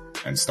happened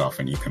and stuff,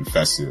 and he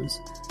confesses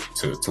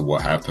to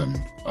what happened.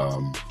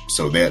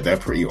 So they're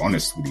pretty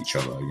honest with each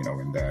other, you know,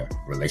 in their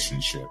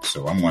relationship.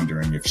 So I'm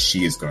wondering if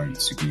she is going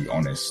to be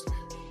honest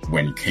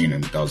when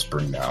Kanan does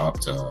bring that up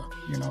to her,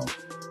 you know,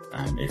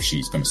 and if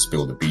she's going to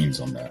spill the beans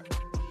on that.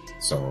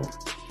 So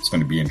it's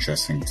going to be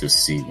interesting to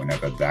see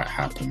whenever that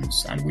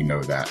happens. And we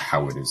know that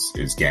Howard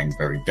is getting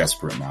very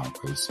desperate now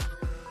because,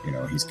 you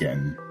know, he's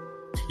getting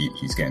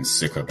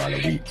sicker by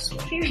the week. So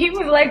he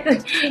was like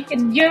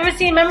you ever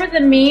remember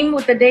the meme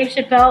with the Dave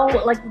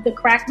Chappelle, like the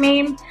crack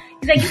meme?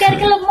 He's like, you gotta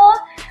kill him more?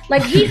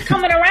 Like, he's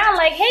coming around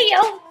like, hey,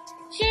 yo,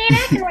 she ain't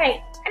acting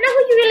right. I know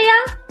who you really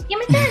are. Give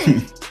me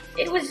 10.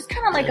 It was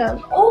kind of like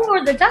a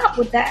over the top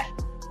with that.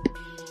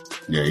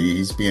 Yeah,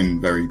 he's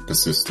being very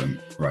persistent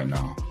right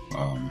now.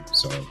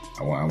 So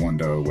I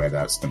wonder where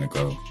that's going to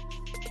go,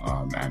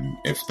 and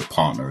if the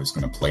partner is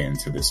going to play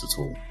into this at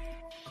all.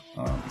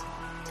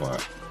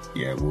 But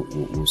yeah,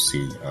 we'll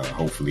see.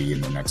 Hopefully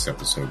in the next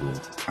episode we'll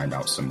find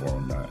out some more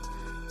on that.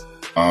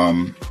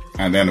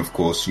 And then of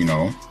course, you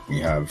know, we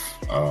have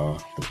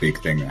the big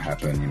thing that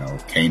happened. You know,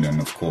 Kanan,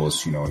 of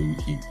course, you know,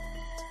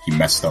 he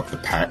messed up the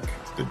pack,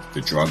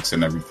 the drugs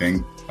and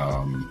everything.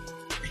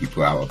 He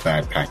put out a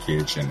bad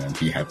package, and then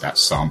he had that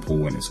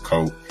sample in his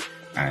coat.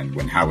 And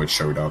when Howard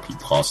showed up, he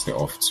passed it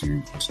off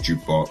to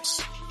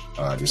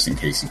Jukebox, just in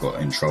case he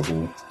got in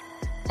trouble.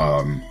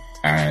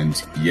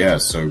 And yeah,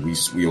 so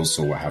we all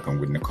saw what happened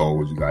with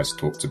Nicole. You guys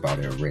talked about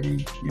it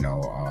already. You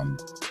know,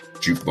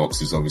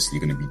 Jukebox is obviously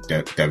going to be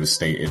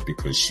devastated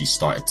because she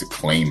started to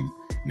claim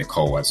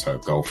Nicole as her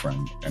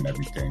girlfriend and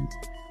everything.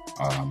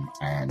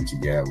 And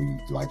yeah,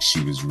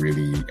 she was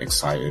really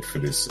excited for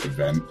this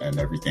event and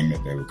everything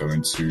that they were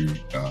going to.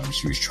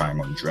 She was trying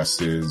on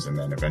dresses, and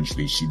then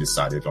eventually she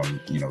decided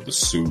on, you know, the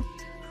suit,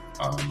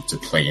 to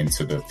play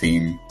into the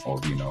theme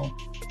of, you know,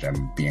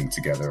 them being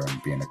together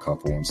and being a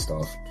couple and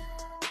stuff.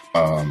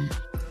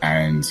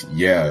 And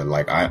yeah,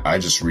 like I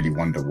just really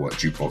wonder what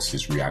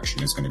Jukebox's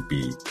reaction is going to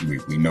be.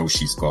 We know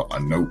she's got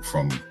a note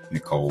from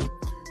Nicole,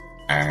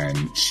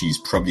 and she's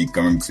probably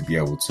going to be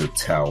able to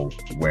tell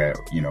where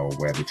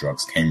the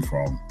drugs came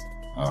from,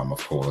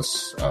 of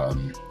course.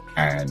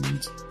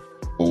 And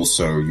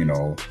also, you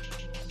know,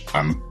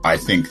 I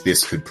think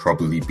this could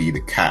probably be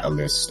the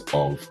catalyst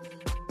of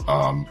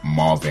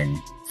Marvin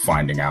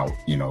finding out,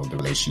 you know, the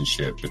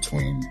relationship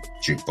between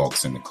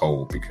Jukebox and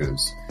Nicole,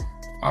 because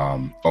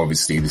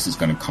obviously this is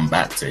going to come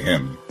back to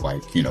him.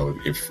 Like, you know,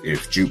 if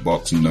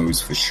Jukebox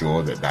knows for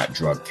sure that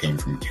drug came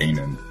from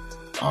Kanan,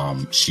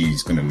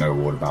 she's going to know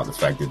all about the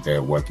fact that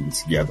they're working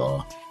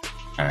together,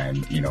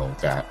 and, you know,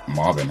 that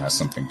Marvin has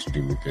something to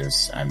do with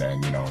this. And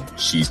then, you know,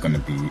 she's going to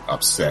be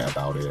upset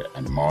about it.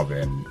 And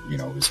Marvin, you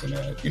know, is going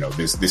to, you know,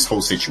 this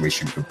whole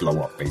situation could blow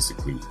up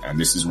basically. And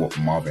this is what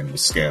Marvin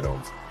was scared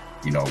of,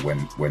 you know,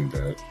 when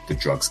the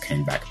drugs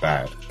came back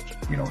bad.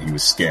 You know, he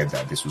was scared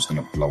that this was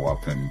going to blow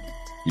up and,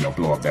 you know,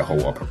 blow up their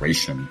whole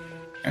operation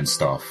and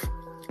stuff.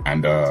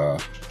 And, I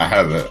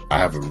have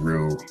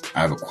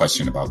a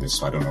question about this,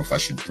 so I don't know if I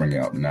should bring it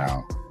up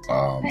now.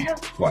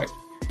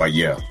 But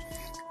yeah.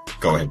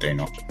 Go ahead,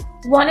 Dana.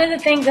 One of the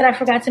things that I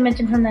forgot to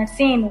mention from that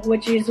scene,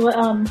 which is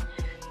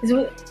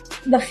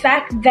the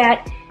fact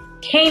that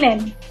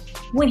Kanan,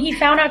 when he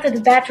found out that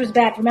the batch was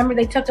bad, remember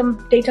they took him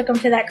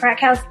to that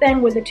crack house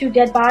thing where the 2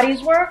 dead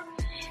bodies were,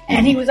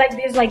 and he was like,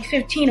 "There's like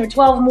 15 or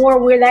 12 more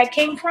where that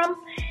came from."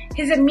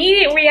 His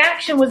immediate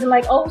reaction wasn't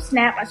like, "Oh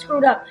snap, I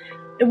screwed up."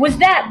 It was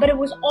that, but it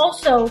was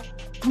also,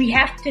 we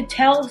have to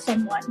tell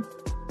someone,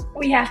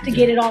 we have to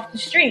get it off the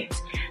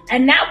streets,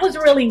 and that was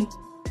really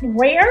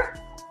rare.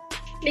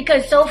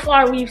 Because so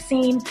far we've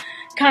seen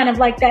kind of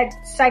like that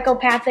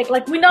psychopathic,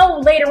 like we know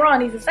later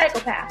on he's a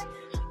psychopath,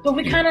 but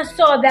we kind of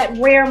saw that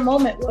rare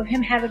moment of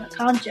him having a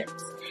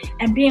conscience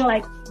and being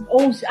like,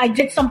 "Oh, I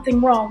did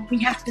something wrong.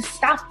 We have to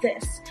stop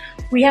this.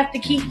 We have to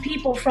keep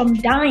people from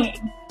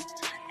dying."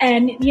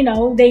 And, you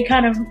know, they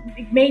kind of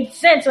made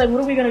sense. Like,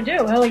 what are we going to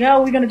do? Like,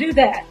 how are we going to do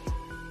that?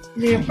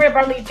 They're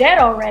probably dead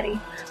already.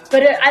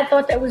 But I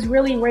thought that was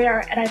really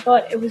rare, and I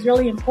thought it was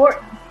really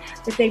important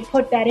that they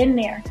put that in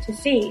there to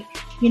see,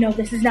 you know,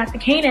 this is not the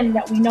Kanan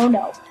that we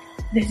know.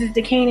 This is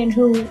the Kanan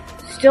who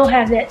still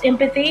has that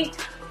empathy,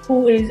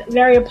 who is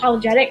very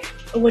apologetic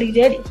of what he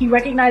did. He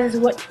recognizes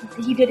what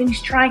he did, and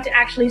he's trying to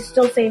actually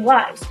still save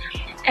lives.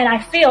 And I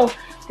feel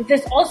that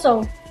this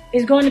also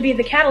is going to be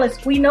the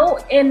catalyst. We know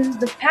in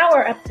the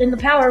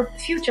Power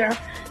future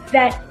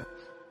that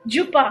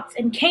Jukebox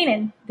and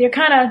Kanan,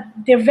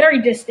 they're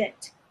very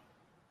distant.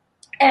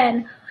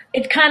 And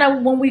it's kind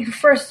of, when we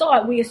first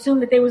saw it, we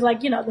assumed that they was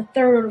like, you know, the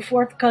 3rd or the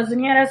 4th cousin.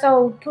 Yeah, that's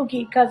old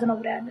Pookie cousin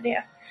over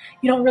there.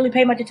 You don't really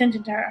pay much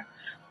attention to her.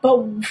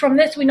 But from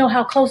this, we know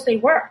how close they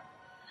were.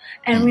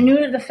 And we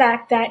knew the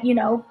fact that, you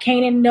know,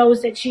 Kanan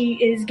knows that she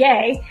is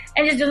gay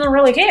and just doesn't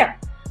really care.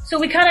 So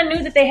we kind of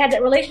knew that they had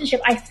that relationship.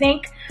 I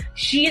think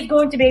she is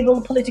going to be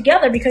able to pull it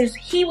together because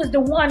he was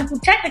the one who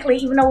technically,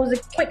 even though it was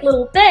a quick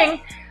little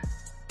thing,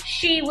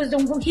 he was the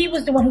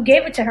one who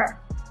gave it to her.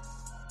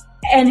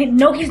 And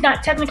no, he's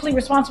not technically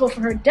responsible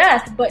for her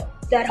death, but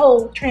that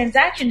whole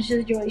transaction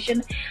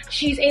situation,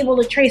 she's able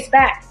to trace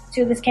back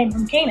to this came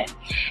from Kanan.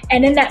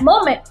 And in that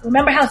moment,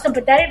 remember how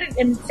sympathetic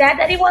and sad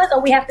that he was?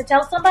 Oh, we have to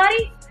tell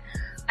somebody?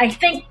 I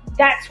think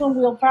that's when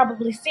we'll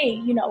probably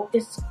see, you know,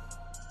 this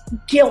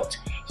guilt.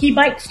 He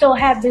might still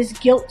have this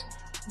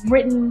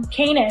guilt-ridden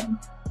Kanan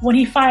when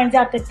he finds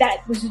out that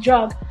that was the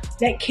drug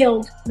that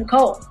killed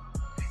Nicole.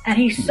 And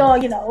he saw,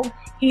 you know,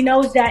 he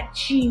knows that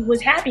she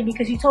was happy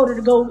because he told her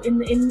to go in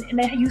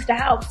the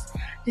house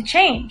to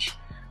change.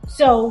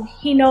 So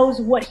he knows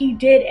what he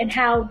did and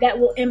how that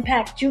will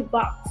impact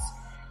Jukebox.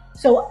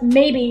 So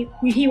maybe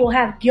he will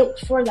have guilt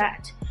for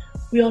that.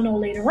 We'll know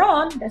later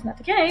on that's not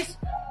the case,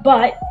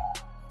 but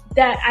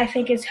that I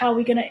think is how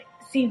we're gonna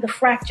see the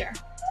fracture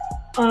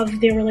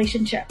of their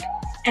relationship.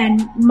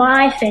 And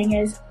my thing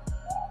is,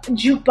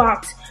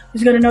 Jukebox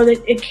is gonna know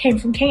that it came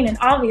from Kanan.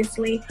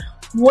 Obviously,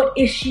 what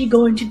is she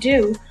going to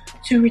do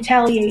to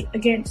retaliate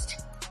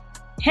against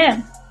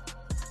him?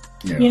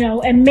 Yeah. You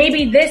know, and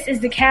maybe this is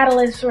the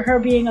catalyst for her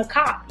being a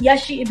cop.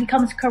 Yes, it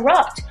becomes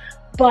corrupt,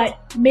 but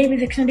maybe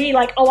this can be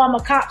like, oh, I'm a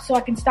cop so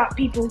I can stop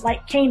people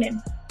like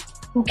Kanan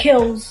who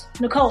kills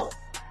Nicole.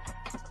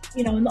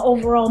 You know, in the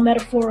overall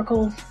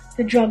metaphorical,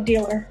 the drug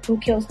dealer who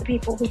kills the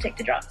people who take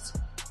the drugs.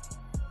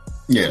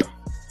 Yeah,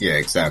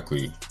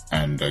 exactly.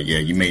 And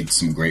you made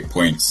some great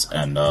points.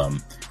 And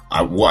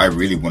what I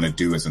really want to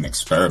do as an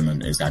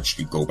experiment is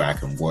actually go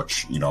back and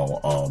watch, you know,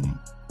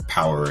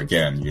 Power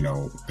again, you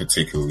know,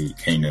 particularly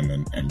Kanan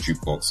and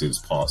Jukebox's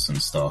parts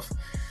and stuff,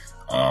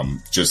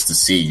 just to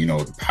see, you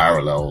know, the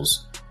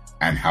parallels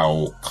and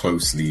how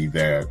closely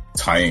they're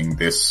tying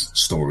this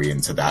story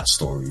into that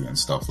story and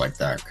stuff like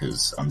that.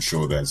 Because I'm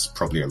sure there's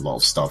probably a lot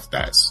of stuff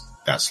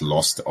that's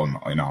lost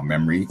in our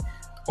memory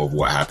of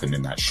what happened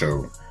in that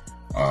show.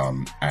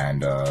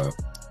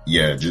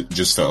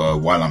 Just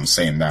while I'm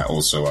saying that,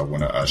 also I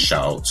want to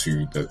shout out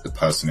to the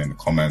person in the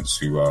comments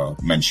who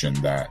mentioned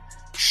that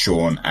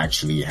Sean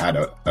actually had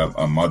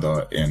a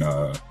mother in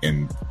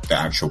the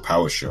actual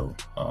Power show,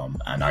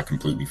 and I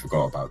completely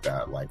forgot about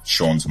that. Like,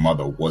 Sean's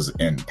mother was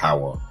in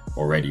Power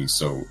already,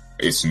 so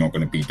it's not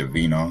going to be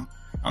Davina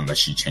unless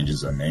she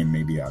changes her name,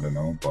 maybe, I don't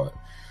know. But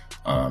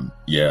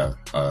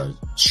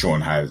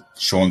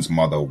Sean's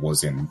mother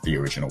was in the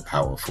original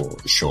Power for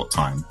a short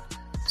time.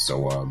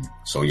 So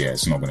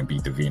it's not going to be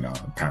Davina,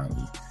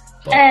 apparently.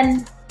 But,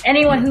 and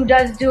anyone who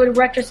does do a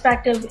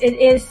retrospective, it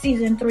is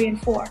season 3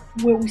 and 4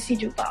 where we see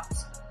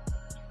Jukebox.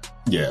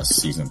 Yeah,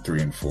 season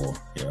 3 and 4.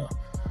 Yeah.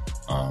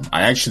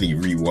 I actually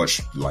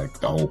rewatched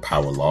like the whole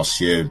Power last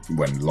year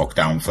when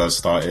lockdown first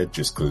started,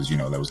 just because, you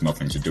know, there was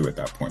nothing to do at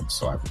that point.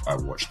 So I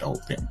watched the whole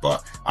thing,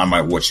 but I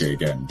might watch it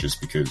again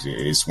just because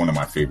it's one of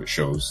my favorite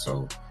shows.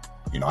 So,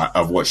 you know,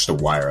 I've watched The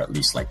Wire at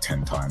least like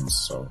 10 times.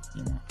 So,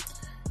 you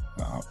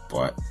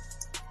know,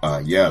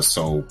 yeah,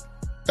 so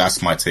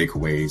that's my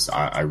takeaways.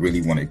 I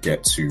really want to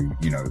get to,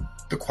 you know,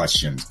 the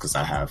questions, because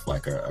I have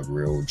like a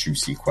real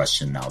juicy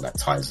question now that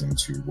ties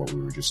into what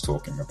we were just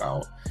talking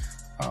about.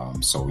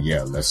 So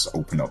yeah, let's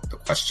open up the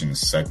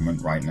questions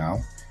segment right now,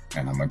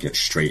 and I'm gonna get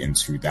straight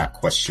into that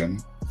question.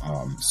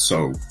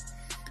 So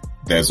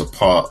there's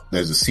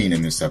a scene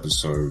in this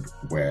episode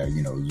where,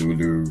 you know,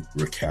 Lulu,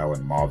 Raquel,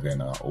 and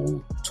Marvin are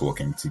all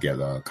talking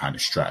together, kind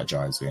of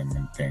strategizing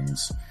and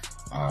things.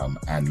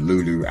 And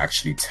Lulu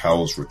actually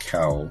tells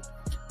Raquel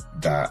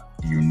that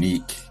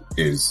Unique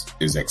is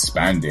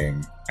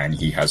expanding, and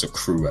he has a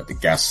crew at the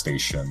gas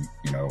station,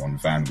 you know, on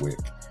Van Wyck,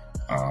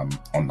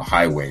 on the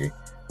highway.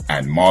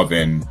 And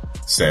Marvin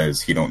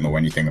says he don't know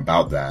anything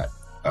about that,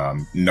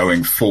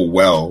 knowing full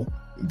well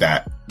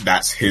that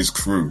that's his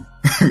crew.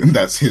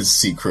 That's his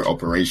secret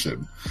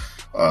operation.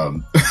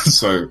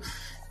 So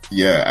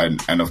yeah.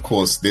 And of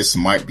course, this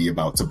might be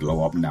about to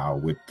blow up now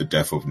with the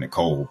death of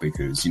Nicole,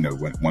 because, you know,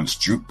 once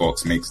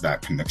Jukebox makes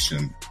that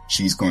connection,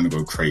 she's going to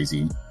go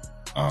crazy,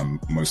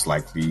 most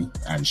likely.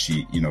 And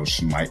she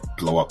might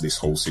blow up this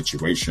whole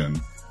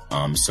situation,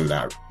 so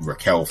that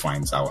Raquel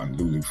finds out and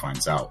Lulu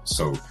finds out.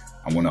 So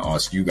I want to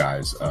ask you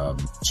guys,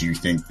 do you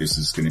think this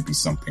is going to be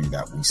something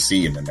that we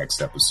see in the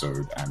next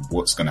episode? And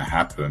what's going to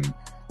happen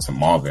to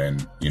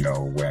Marvin, you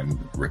know, when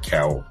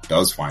Raquel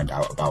does find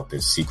out about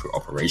this secret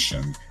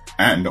operation,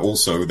 and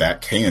also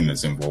that Kanan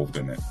is involved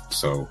in it?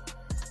 So,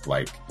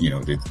 like, you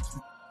know,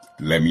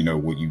 let me know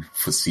what you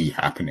foresee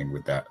happening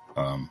with that.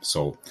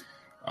 So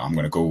I'm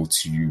going to go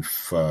to you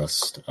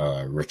first,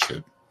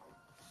 Richard.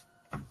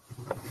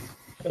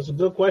 That's a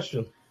good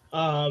question.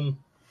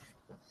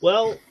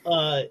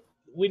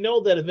 We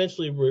know that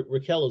eventually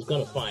Raquel is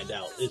going to find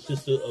out. It's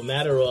just a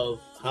matter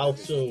of how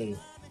soon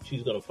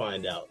she's going to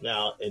find out.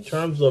 Now, in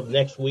terms of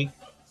next week,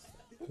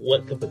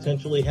 what could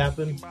potentially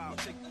happen?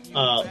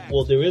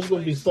 Well, there is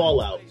going to be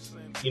fallout,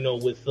 you know,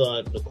 with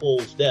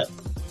Nicole's death.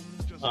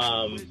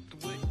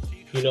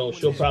 You know,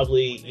 she'll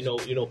probably, you know,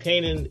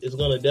 Kanan is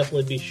going to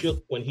definitely be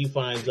shook when he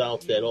finds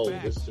out that, oh,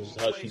 this is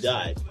how she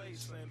died.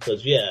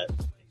 Because, yeah,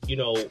 you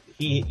know,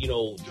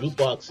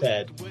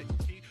 Jukebox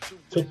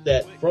took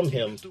that from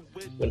him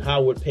when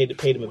Howard paid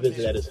him a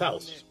visit at his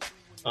house.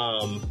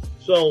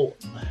 So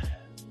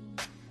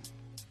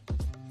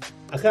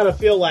I kind of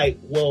feel like,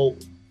 well,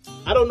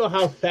 I don't know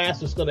how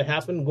fast it's going to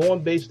happen,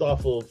 going based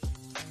off of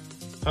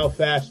how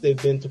fast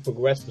they've been to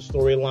progress the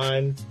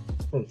storyline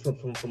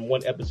from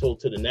one episode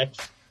to the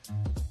next.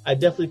 I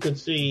definitely could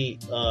see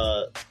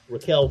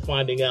Raquel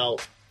finding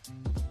out.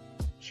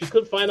 She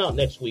could find out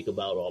next week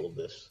about all of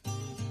this.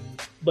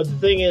 But the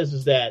thing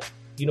is that,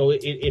 you know,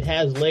 it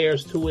has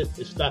layers to it.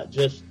 It's not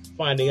just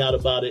finding out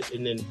about it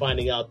and then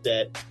finding out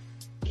that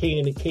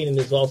Kanan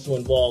is also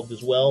involved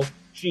as well.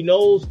 She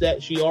knows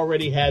that she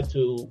already had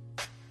to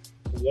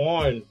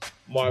warn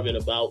Marvin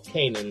about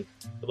Kanan,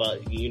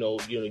 about, you know,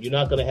 you're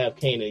not going to have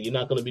Kanan. You're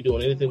not going to be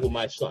doing anything with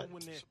my son.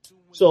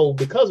 So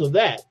because of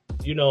that,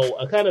 you know,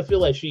 I kind of feel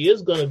like she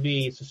is going to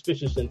be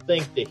suspicious and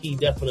think that he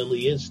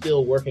definitely is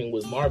still working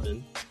with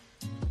Marvin.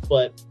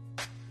 But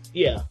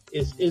yeah,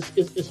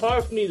 it's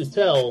hard for me to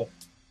tell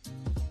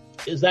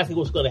exactly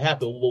what's going to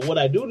happen. But what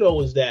I do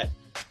know is that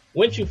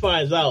when she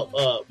finds out,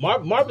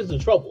 Marvin's in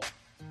trouble.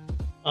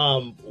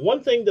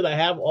 One thing that I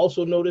have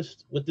also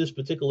noticed with this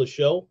particular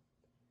show,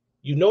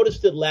 you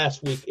noticed it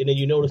last week and then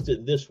you noticed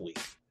it this week,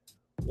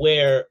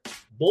 where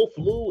both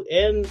Lou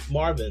and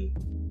Marvin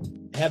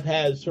have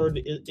had certain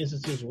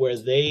instances where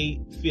they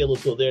feel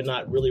as though they're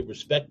not really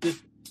respected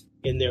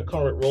in their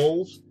current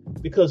roles.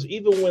 Because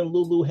even when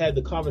Lulu had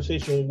the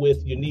conversation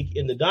with Unique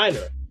in the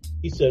diner,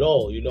 he said,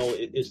 "Oh, you know,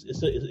 it's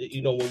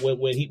you know,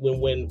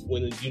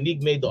 when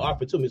Unique made the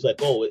offer to him, he's like,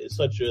 oh, it's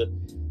such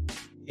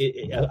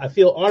I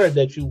feel honored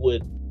that you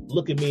would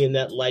look at me in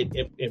that light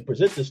and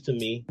present this to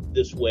me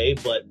this way,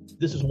 but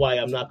this is why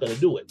I'm not going to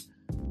do it."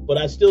 But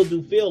I still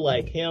do feel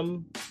like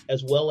him,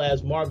 as well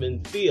as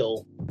Marvin,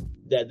 feel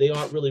that they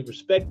aren't really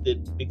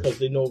respected because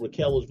they know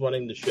Raquel is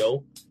running the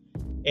show.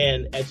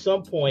 And at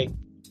some point,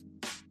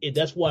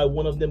 that's why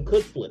one of them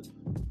could flip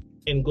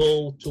and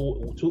go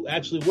to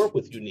actually work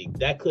with Unique.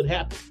 That could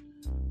happen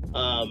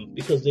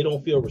because they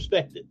don't feel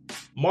respected.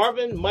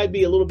 Marvin might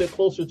be a little bit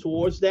closer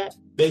towards that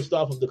based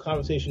off of the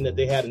conversation that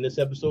they had in this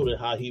episode and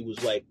how he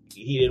was like,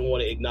 he didn't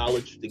want to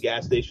acknowledge the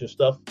gas station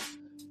stuff.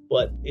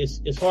 But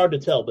it's hard to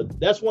tell. But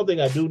that's one thing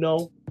I do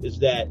know is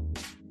that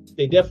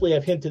they definitely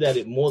have hinted at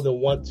it more than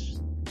once,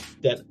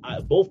 that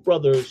both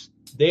brothers,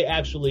 they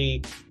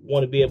actually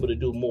want to be able to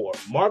do more.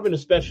 Marvin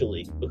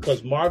especially,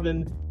 because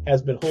Marvin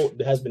has been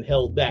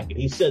held back. And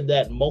he said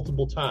that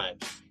multiple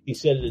times. He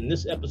said it in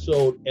this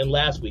episode and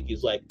last week.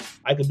 He's like,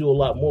 I could do a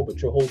lot more,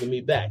 but you're holding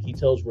me back. He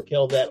tells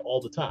Raquel that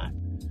all the time.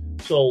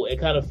 So it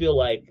kind of feel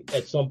like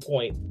at some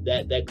point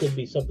that could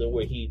be something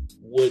where he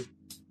would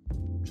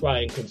try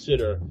and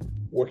consider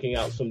working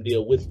out some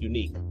deal with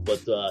Unique.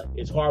 But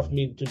it's hard for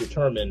me to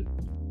determine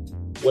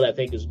what I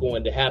think is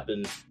going to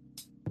happen.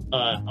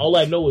 All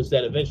I know is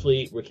that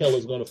eventually Raquel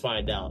is going to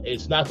find out.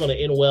 It's not going to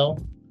end well,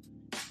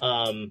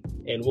 and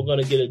we're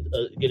going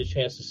to get a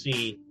chance to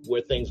see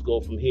where things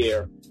go from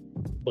here.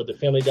 But the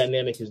family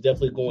dynamic is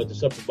definitely going to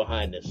suffer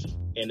behind this,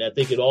 and I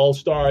think it all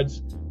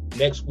starts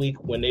next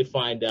week when they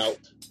find out.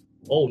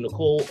 Oh,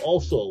 Nicole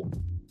also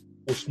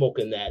was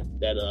smoking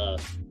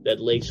that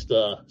laced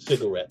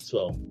cigarette.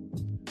 So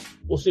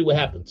we'll see what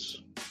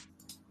happens.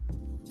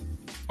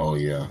 Oh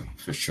yeah,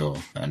 for sure.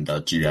 And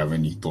do you have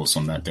any thoughts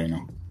on that, Dana?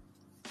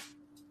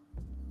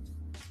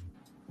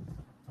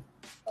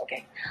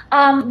 Okay.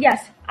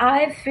 Yes,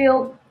 I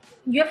feel.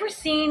 You ever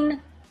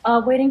seen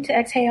Waiting to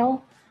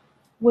Exhale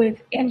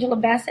with Angela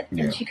Bassett?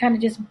 Yeah. And she kind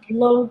of just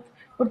blows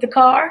with the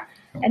car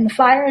and the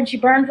fire, and she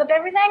burns up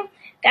everything.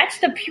 That's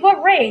the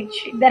pure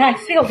rage that I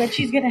feel that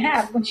she's going to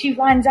have when she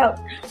finds out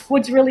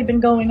what's really been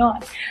going on.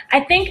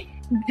 I think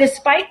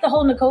despite the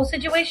whole Nicole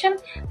situation,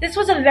 this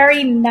was a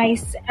very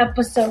nice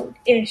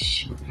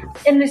episode-ish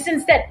in the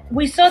sense that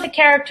we saw the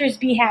characters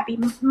be happy,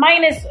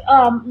 minus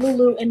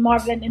Lulu and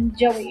Marvin and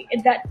Joey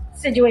in that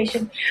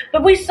situation.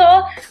 But we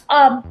saw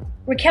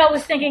Raquel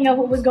was thinking of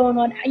what was going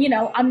on. You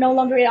know, I don't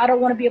want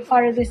to be a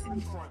part of this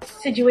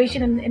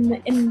situation and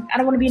I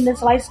don't want to be in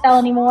this lifestyle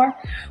anymore.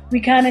 We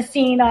kind of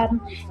seen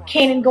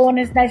Kanan go on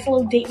this nice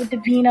little date with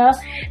Davina,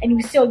 and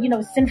we saw,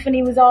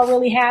 Symphony was all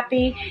really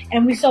happy,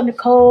 and we saw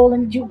Nicole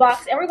and the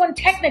jukebox. Everyone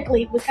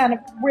technically was kind of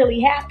really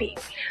happy.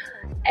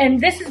 And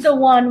this is the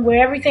one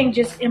where everything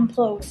just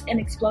implodes and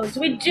explodes.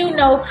 We do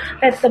know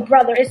that the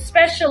brother,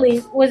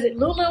 especially, was it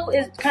Lulu,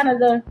 is kind of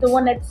the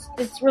one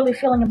that's really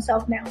feeling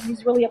himself now.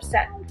 He's really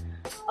upset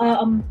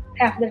half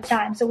of the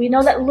time. So we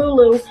know that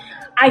Lulu,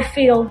 I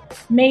feel,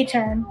 may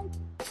turn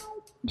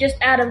just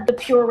out of the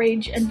pure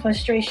rage and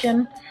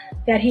frustration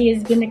that he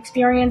has been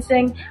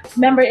experiencing.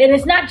 Remember, it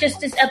is not just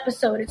this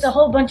episode. It's a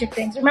whole bunch of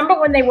things. Remember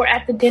when they were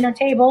at the dinner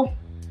table?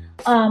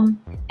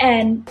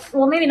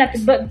 Maybe not,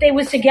 but they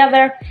was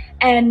together,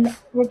 and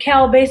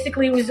Raquel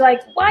basically was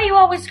like, "Why are you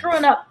always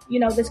screwing up?"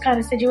 This kind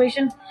of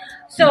situation.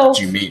 So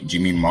do you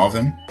mean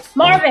Marvin?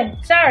 Marvin,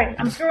 sorry,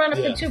 I'm screwing up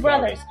the two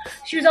brothers.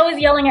 She was always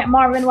yelling at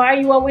Marvin, "Why are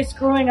you always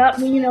screwing up?" I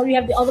mean, you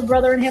have the other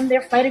brother and him;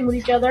 they're fighting with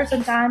each other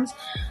sometimes.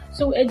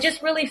 So it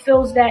just really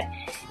feels that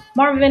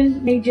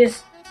Marvin may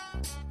just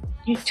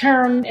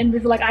turn and be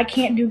like, I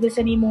can't do this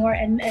anymore,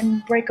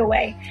 and break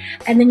away.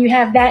 And then you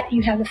have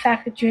the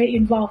fact that you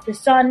involved the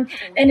son,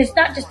 and it's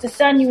not just the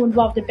son, you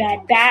involved the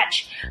Bad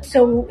Batch.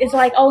 So it's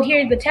like, oh,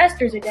 here the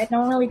testers are dead.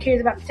 No one really cares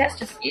about the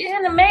testers.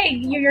 In the May,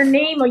 your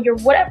name or your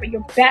whatever,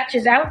 your batch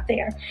is out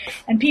there,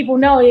 and people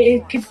know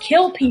it could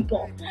kill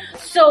people.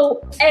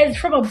 So as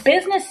from a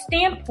business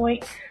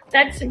standpoint,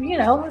 that's,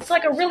 it's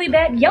like a really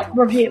bad Yelp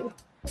review.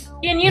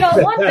 And you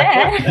don't want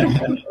that.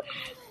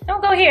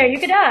 Don't go here, you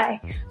could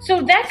die.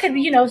 So that could,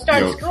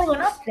 start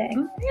screwing up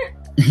things.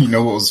 Yeah. You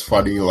know what was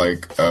funny?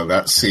 Like,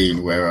 that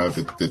scene where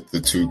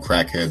the two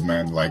crackhead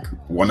men, like,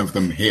 one of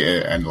them hit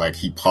it and, like,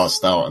 he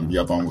passed out, and the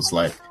other one was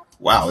like,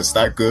 wow, is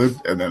that good?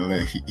 And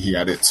then he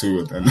had it too.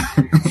 And then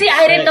See,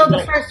 I didn't know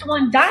the first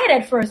one died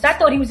at first. I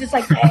thought he was just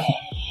like,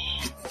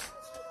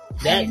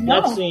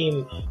 That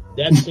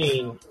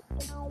scene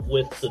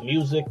with the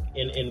music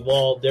and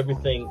involved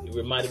everything, it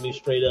reminded me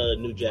straight of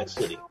New Jack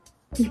City.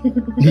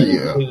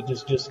 Yeah. We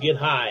just get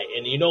high,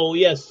 and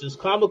yes, it's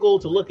comical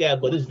to look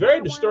at, but it's very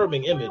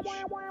disturbing image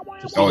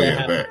to see that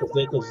happen,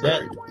 because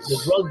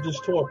the drug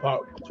just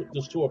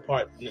tore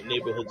apart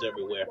neighborhoods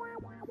everywhere.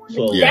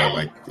 So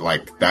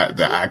like that,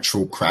 the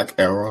actual crack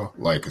era,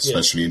 like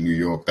especially in New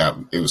York, that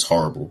it was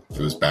horrible.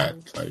 It was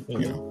bad. Like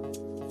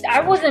I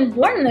wasn't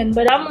born then,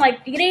 but I'm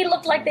like, they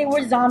looked like they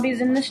were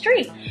zombies in the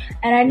street.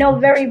 And I know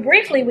very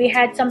briefly we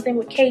had something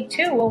with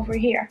K2 over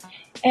here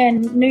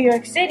in New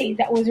York City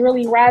that was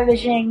really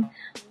ravaging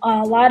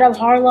a lot of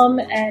Harlem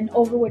and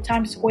over where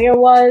Times Square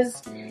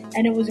was.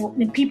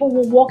 And people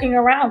were walking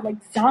around like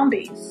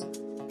zombies.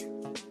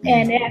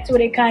 And that's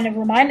what it kind of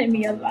reminded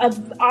me of.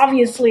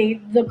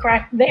 Obviously, the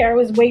crack there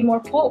was way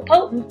more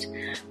potent,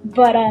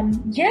 but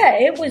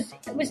it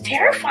was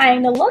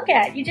terrifying to look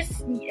at.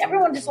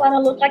 Everyone just wanted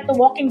to look like The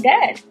Walking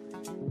Dead,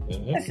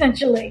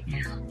 essentially.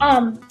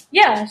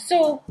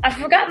 So I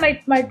forgot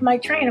my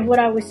train of what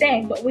I was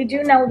saying, but we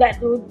do know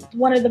that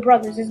one of the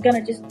brothers is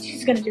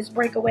she's gonna just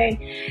break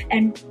away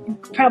and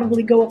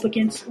probably go up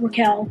against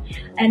Raquel,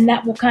 and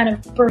that will kind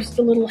of burst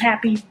the little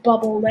happy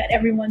bubble that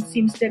everyone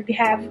seems to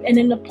have. And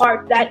in the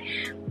part that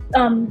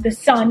the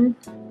son,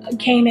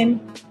 Kanan,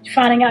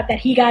 finding out that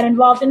he got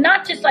involved, and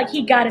not just like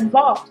he got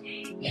involved,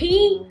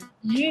 you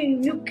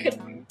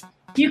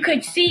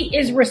could see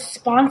is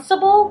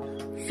responsible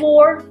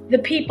for the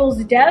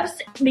people's deaths,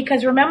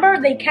 because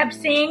remember they kept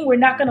saying, we're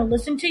not going to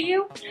listen to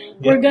you.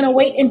 We're going to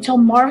wait until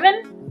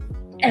Marvin,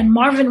 and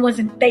Marvin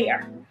wasn't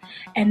there.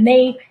 And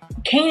they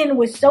Kanan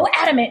was so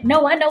adamant.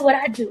 No, I know what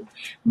I do.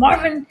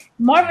 Marvin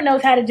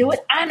knows how to do it.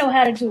 I know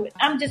how to do it.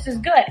 I'm just as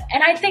good.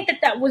 And I think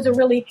that was a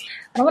really,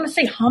 I don't want to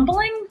say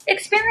humbling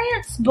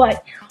experience,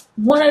 but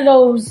one of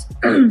those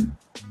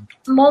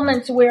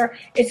moments where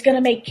it's going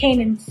to make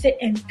Kanan sit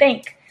and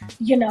think,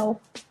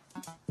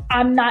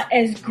 I'm not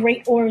as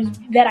great or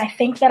that I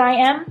think that I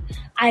am.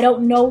 I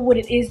don't know what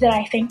it is that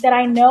I think that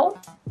I know.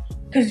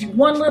 Because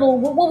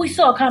what we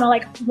saw, kind of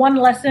like one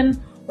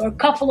lesson or a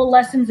couple of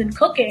lessons in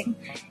cooking,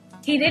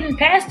 he didn't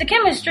pass the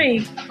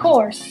chemistry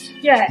course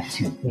yet.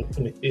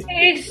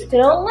 He's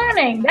still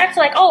learning. That's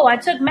like, I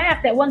took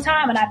math at one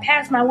time and I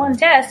passed my one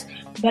test,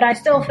 but I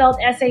still failed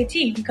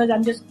SAT because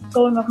I'm just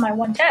going off my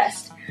one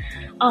test.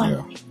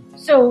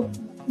 So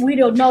we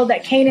don't know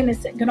that Kanan is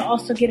going to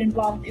also get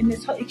involved in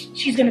this.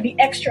 She's going to be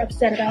extra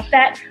upset about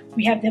that.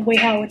 We have the way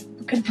how it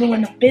could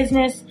ruin the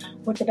business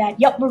with the bad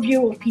Yelp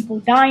review of people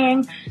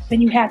dying.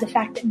 Then you have the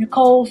fact that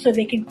Nicole, so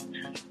they can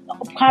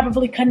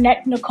probably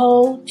connect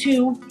Nicole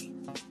to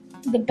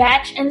the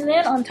batch. And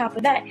then on top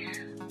of that,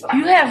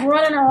 you have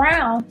running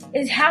around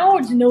is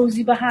Howard's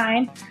nosy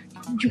behind.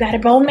 You got a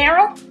bone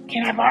marrow?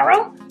 Can I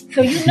borrow?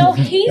 So he's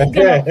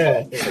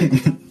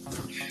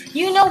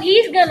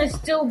gonna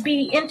still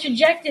be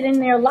interjected in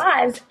their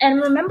lives.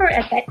 And remember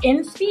at that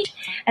end speech,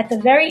 at the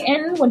very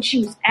end, when she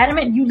was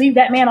adamant, you leave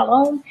that man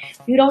alone,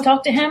 you don't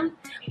talk to him.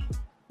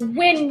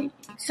 When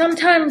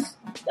sometimes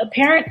a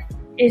parent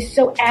is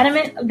so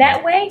adamant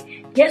that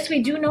way, yes,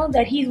 we do know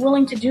that he's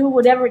willing to do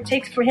whatever it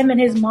takes for him and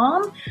his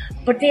mom,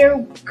 but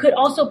there could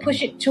also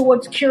push it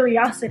towards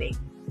curiosity.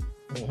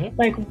 Mm-hmm.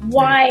 Like,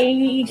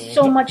 why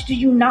so much do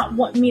you not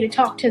want me to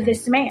talk to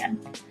this man?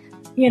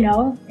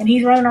 And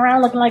he's running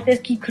around looking like this,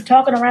 keep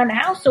talking around the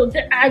house. So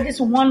I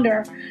just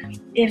wonder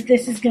if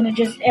this is going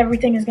to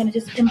everything is going to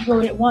just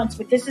implode at once.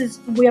 But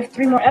we have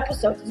 3 more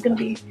episodes. It's going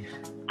to be,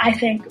 I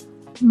think,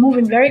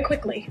 moving very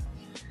quickly.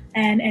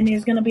 And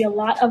there's going to be a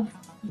lot of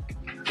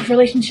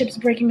relationships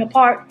breaking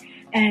apart.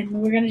 And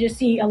we're going to just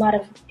see a lot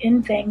of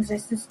things.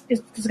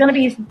 It's going to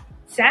be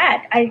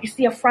sad. I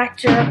see a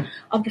fracture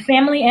of the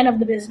family and of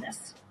the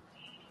business.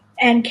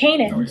 And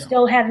Kanan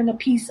still having a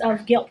piece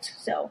of guilt.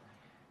 So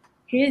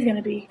he's going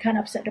to be kind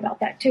of upset about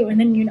that too. And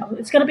then,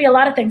 it's going to be a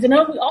lot of things. And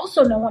then we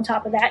also know on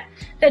top of that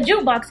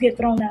Jukebox get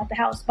thrown out the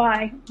house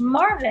by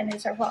Marvin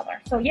is her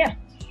father. So yeah.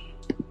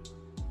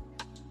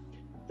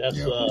 That's,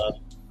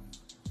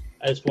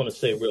 I just want to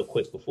say real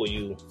quick before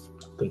you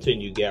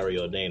continue, Gary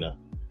or Dana,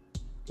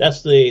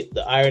 that's the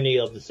irony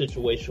of the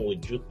situation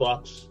with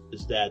Jukebox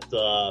is that,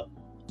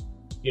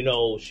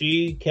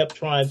 she kept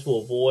trying to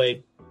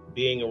avoid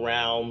being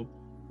around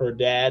her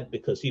dad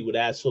because he would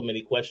ask so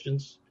many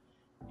questions.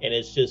 And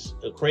it's just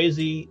a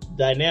crazy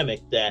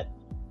dynamic that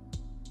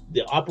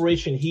the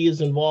operation he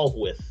is involved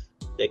with,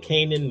 that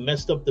Kanan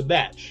messed up the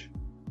batch,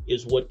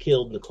 is what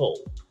killed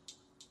Nicole.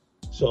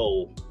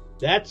 So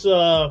that's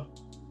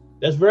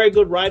very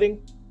good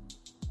writing.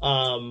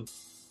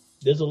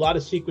 There's a lot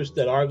of secrets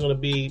that are going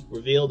to be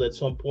revealed at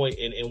some point.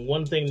 And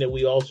one thing that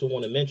we also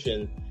want to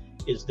mention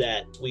is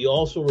that we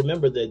also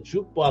remember that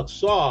Jukebox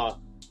saw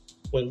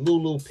when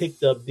Lulu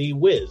picked up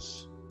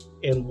D-Wiz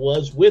and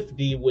was with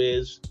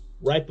D-Wiz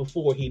right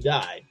before he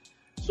died.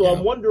 So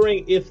I'm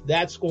wondering if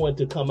that's going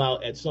to come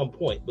out at some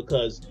point,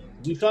 because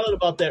we found out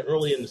about that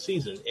early in the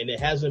season and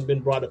it hasn't been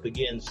brought up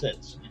again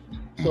since.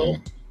 So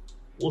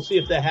we'll see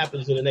if that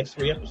happens in the next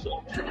 3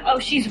 episodes. Oh,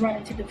 she's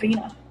running to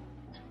Davina.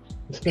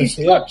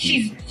 Look,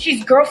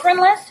 she's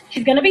girlfriendless.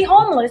 She's going to be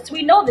homeless.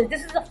 We know that.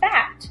 This is a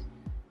fact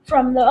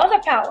from the other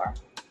power.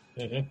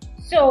 Mm-hmm.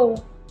 So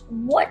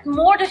what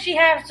more does she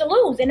have to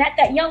lose? And at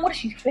that young, what is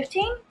she,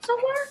 15 so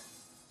far?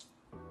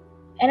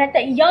 And at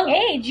that young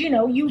age,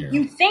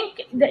 you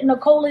think that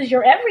Nicole is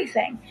your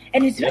everything.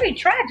 And it's very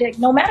tragic,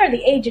 no matter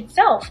the age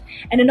itself.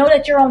 And to know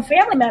that your own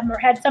family member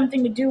had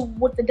something to do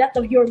with the death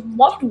of your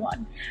loved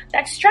one,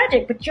 that's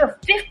tragic. But you're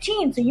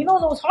 15, so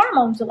those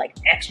hormones are like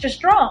extra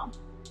strong.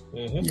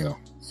 Mm-hmm. Yeah.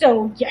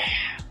 So,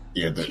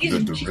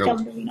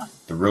 the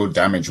real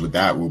damage with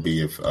that will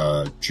be if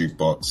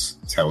Jukebox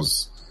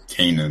tells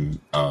Kanan,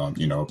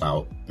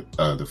 about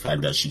the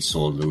fact that she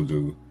saw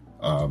Lulu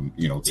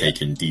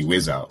taking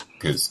D-Wiz out,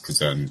 because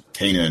then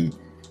Kanan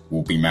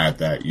will be mad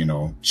that,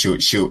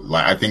 she'll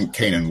like, I think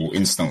Kanan will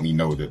instantly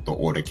know that the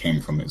order came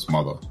from his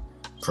mother,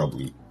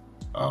 probably.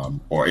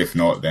 Or if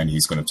not, then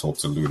he's going to talk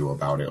to Lulu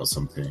about it or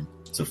something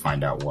to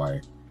find out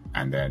why.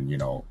 And then,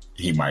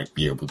 he might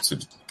be able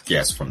to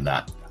guess from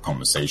that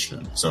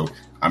conversation. So,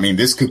 I mean,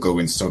 this could go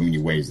in so many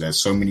ways. There's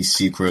so many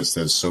secrets.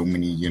 There's so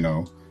many,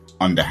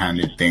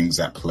 underhanded things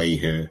at play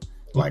here.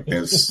 Like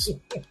this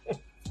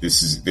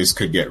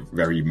could get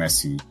very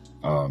messy.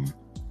 And,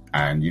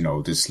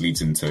 this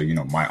leads into,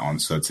 my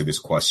answer to this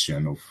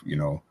question of,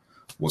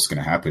 what's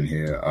going to happen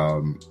here.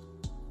 I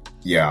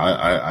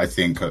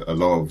think a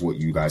lot of what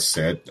you guys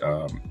said,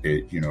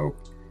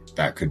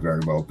 that could very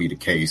well be the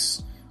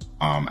case.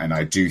 And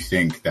I do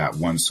think that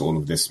once all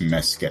of this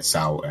mess gets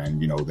out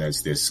and,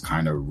 there's this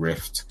kind of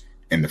rift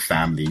in the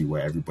family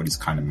where everybody's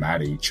kind of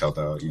mad at each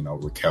other,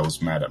 Raquel's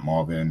mad at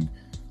Marvin,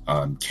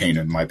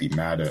 Kanan might be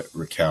mad at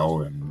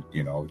Raquel, and,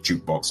 you know,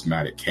 Jukebox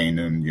mad at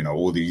Kanan, you know,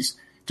 all these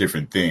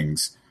different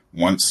things.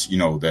 Once, you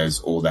know, there's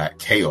all that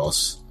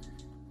chaos,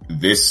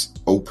 this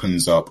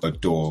opens up a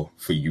door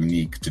for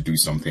Unique to do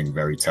something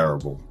very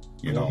terrible,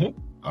 you know.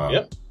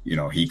 You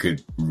know, he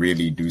could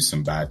really do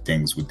some bad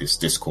things with this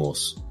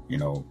discourse, you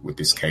know, with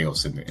this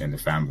chaos in the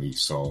family.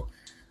 So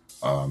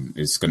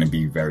it's going to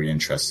be very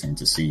interesting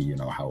to see, you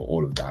know, how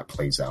all of that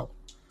plays out.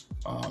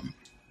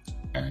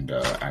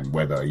 And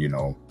whether, you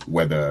know,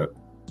 whether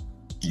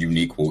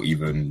Unique will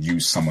even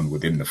use someone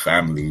within the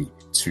family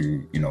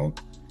to, you know,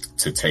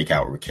 to take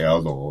out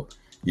Raquel, or,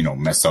 you know,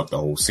 mess up the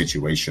whole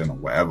situation or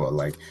whatever.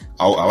 Like,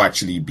 I'll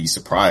actually be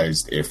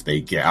surprised if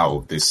they get out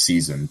of this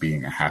season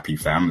being a happy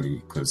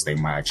family, because they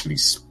might actually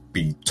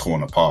be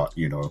torn apart,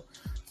 you know,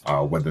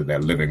 whether they're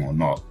living or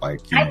not.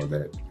 Like, you know,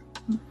 that.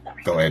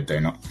 Go ahead,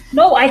 Dana.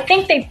 No, I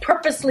think they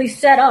purposely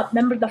set up.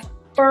 Remember, the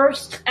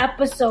first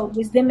episode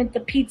was them at the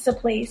pizza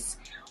place,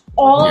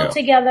 all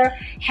together,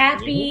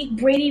 happy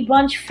Brady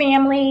Bunch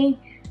family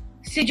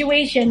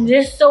situation,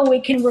 just so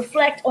we can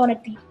reflect on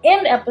at the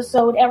end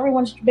episode,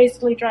 everyone's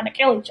basically trying to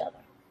kill each other.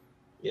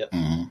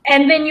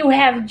 And then you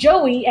have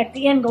Joey at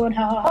the end going,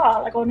 ha ha ha,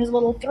 like on his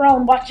little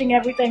throne, watching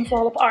everything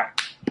fall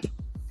apart.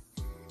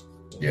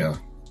 Yeah,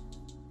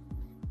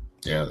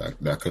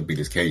 that could be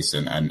the case.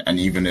 And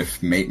even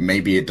if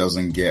maybe it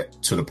doesn't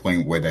get to the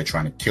point where they're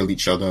trying to kill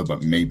each other,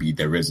 but maybe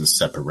there is a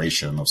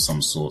separation of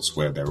some sorts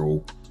where they're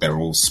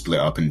all split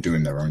up and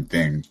doing their own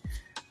thing.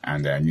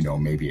 And then, you know,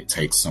 maybe it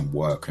takes some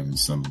work and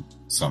some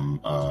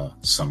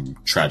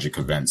tragic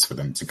events for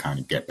them to kind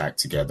of get back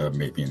together,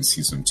 maybe in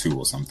season 2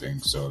 or something.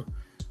 So,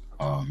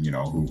 you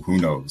know, who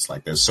knows?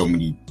 Like, there's so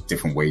many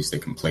different ways they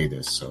can play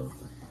this. So,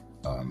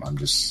 I'm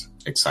just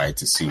excited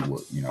to see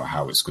what, you know,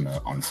 how it's going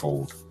to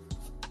unfold.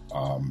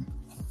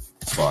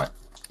 But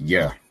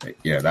yeah,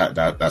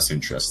 that's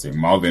interesting.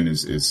 Marvin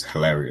is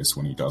hilarious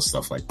when he does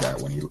stuff like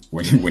that.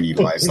 When he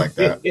lies like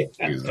that,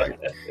 he's like,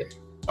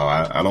 oh,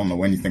 I don't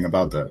know anything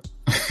about that.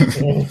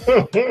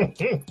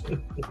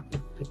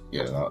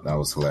 Yeah, that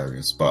was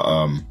hilarious.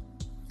 But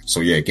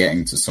so yeah,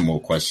 getting to some more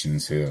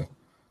questions here.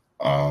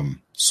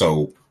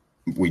 So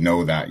we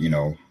know that, you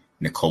know,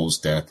 Nicole's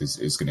death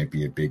is going to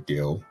be a big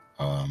deal.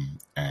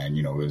 And,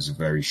 you know, it was a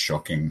very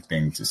shocking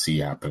thing to see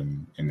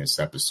happen in this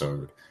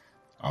episode.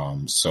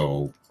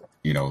 So,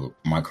 you know,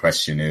 my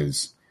question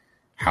is,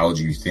 how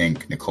do you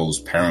think Nicole's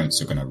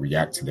parents are going to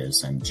react to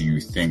this? And do you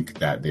think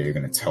that they're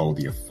going to tell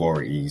the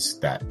authorities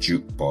that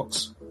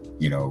Jukebox,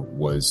 you know,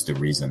 was the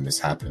reason this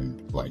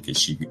happened? Like, are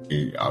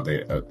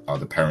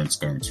the parents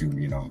going to,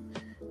 you know,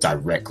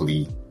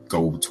 directly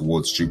go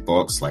towards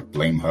Jukebox, like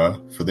blame her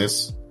for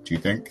this? Do you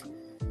think?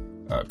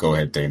 Go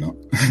ahead, Dana.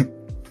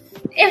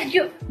 If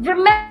you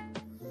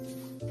remember,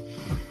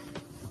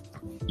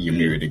 you're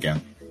muted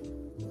again.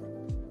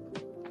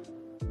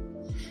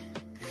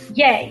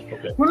 Yay.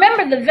 Okay.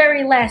 Remember the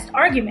very last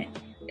argument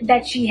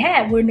that she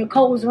had where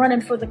Nicole was running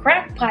for the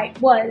crack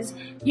pipe was,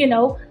 you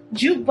know,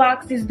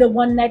 Jukebox is the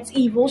one that's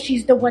evil.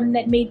 She's the one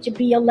that made you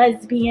be a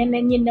lesbian,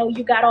 and, you know,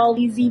 you got all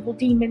these evil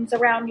demons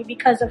around you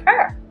because of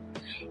her.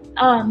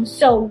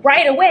 So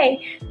right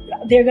away,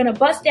 they're going to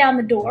bust down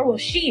the door. Well,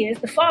 she is.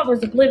 The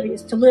father's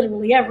oblivious to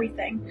literally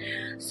everything.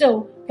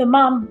 So the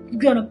mom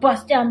going to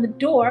bust down the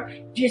door.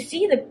 You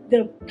see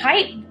the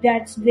pipe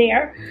that's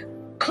there.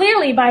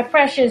 Clearly, my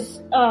precious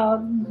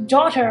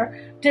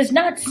daughter does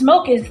not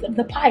smoke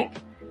the pipe.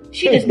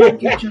 She does not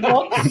do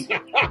drugs.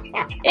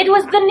 It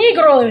was the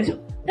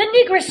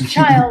negress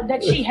child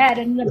that she had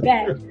in the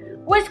bed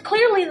was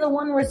clearly the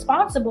one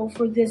responsible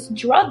for this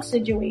drug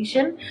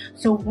situation.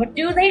 So what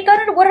are they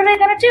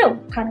gonna do?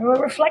 Kind of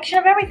a reflection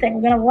of everything.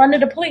 We're gonna run to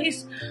the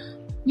police.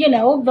 You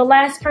know, the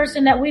last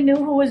person that we knew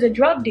who was a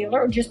drug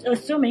dealer, just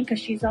assuming because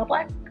she's a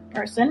black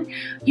person,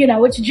 you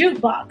know, it's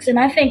Jukebox. And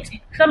I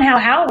think somehow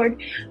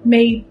Howard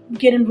may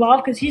get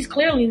involved because he's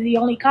clearly the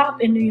only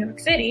cop in New York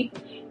City.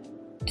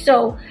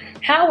 So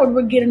Howard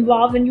would get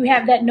involved, and you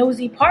have that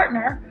nosy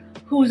partner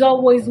who's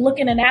always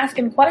looking and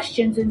asking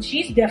questions, and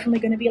she's definitely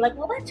going to be like,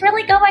 well, what's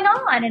really going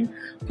on? And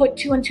put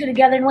 2 and 2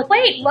 together and like,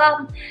 wait,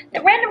 well,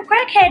 the random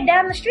crackhead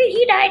down the street,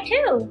 he died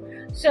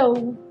too.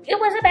 So it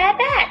was a bad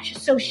batch.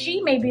 So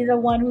she may be the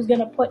one who's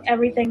going to put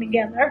everything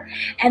together.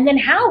 And then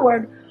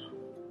Howard,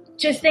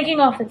 just thinking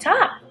off the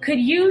top, could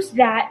use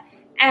that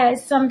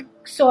as some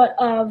sort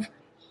of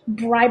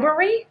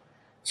bribery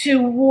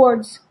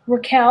towards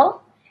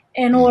Raquel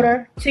in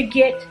order to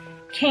get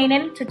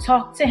Kanan to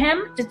talk to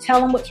him, to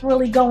tell him what's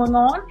really going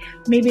on,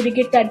 maybe to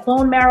get that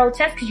bone marrow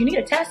test, because you need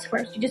a test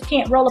first. You just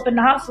can't roll up in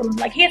the hospital and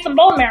be like, here's some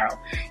bone marrow.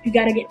 You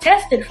got to get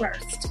tested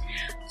first.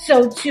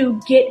 So to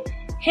get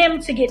him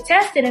to get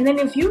tested, and then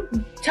if you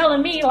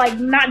telling me, like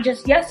not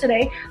just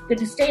yesterday, that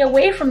to stay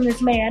away from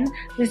this man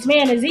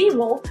is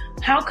evil,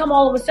 how come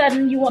all of a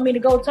sudden you want me to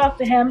go talk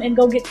to him and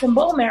go get some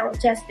bone marrow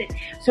tested?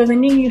 So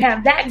then you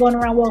have that going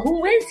around, well,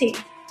 who is he?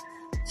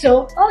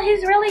 So,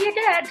 he's really your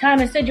dad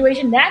kind of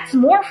situation. That's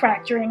more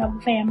fracturing of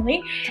the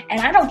family.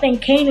 And I don't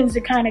think Kanan's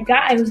the kind of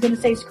guy who's going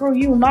to say, screw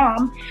you,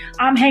 mom.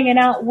 I'm hanging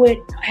out with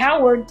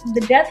Howard,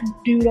 the death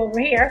dude over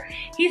here.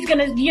 He's going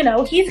to,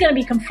 he's going to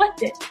be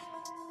conflicted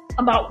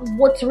about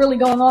what's really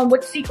going on,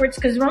 what secrets.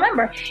 Because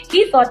remember,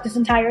 he thought this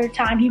entire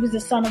time he was the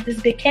son of this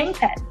big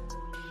kingpin.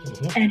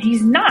 Mm-hmm. And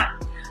he's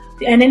not.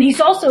 And then he's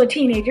also a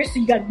teenager, so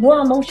you got more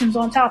emotions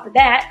on top of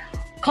that,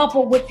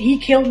 coupled with he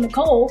killed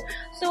Nicole.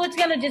 So it's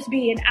going to just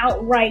be an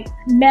outright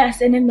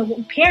mess. And then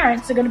the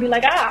parents are going to be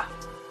like,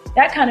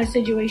 that kind of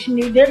situation.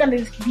 They're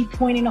going to be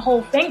pointing the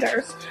whole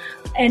fingers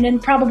and then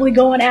probably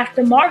going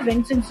after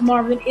Marvin, since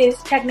Marvin is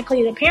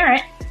technically the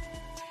parent.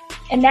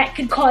 And that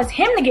could cause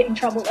him to get in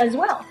trouble as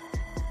well.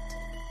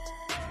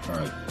 All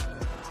right.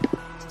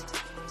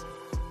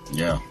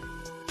 Yeah.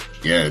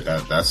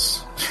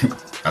 That's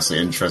that's an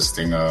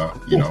interesting, way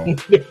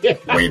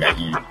that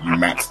you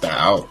match that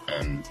out,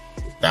 and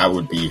that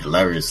would be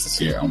hilarious to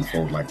see it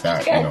unfold like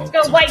that. Yeah,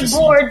 the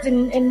whiteboards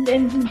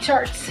and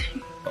charts.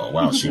 Oh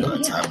wow, she got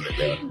a tablet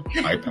there,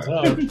 iPad.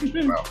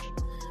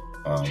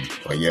 Wow.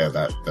 But yeah,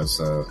 that's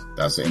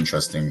an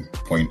interesting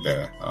point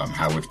there.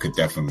 Howard could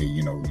definitely,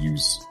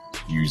 use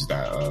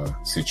that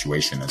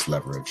situation as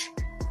leverage.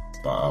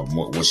 But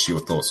what's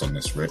your thoughts on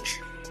this, Rich?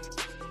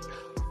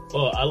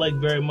 Well, I like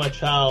very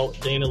much how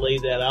Dana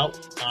laid that out.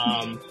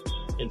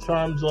 In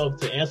terms of,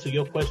 to answer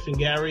your question,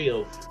 Gary,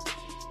 of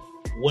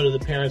what are the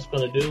parents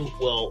going to do?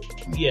 Well,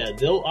 yeah,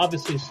 they'll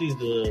obviously see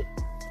the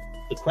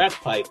crack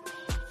pipe,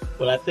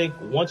 but I think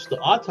once the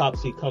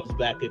autopsy comes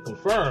back, it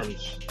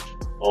confirms,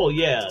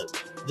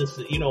 this,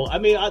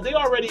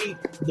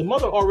 the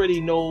mother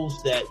already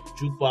knows that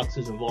Jukebox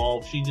is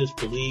involved. She just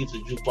believes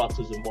that Jukebox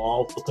is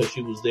involved because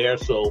she was there.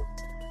 So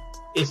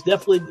it's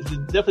definitely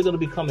going to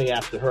be coming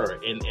after her.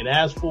 And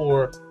as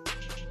for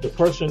the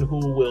person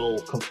who will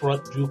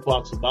confront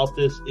Jukebox about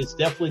this, it's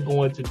definitely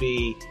going to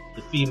be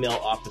the female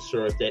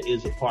officer that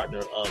is a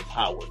partner of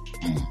Howard,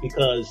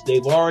 because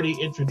they've already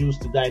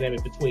introduced the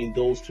dynamic between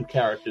those two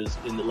characters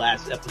in the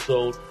last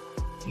episode.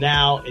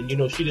 Now, and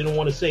she didn't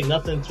want to say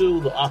nothing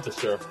to the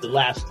officer the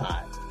last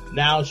time.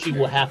 Now she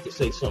will have to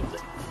say something.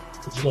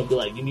 She's going to be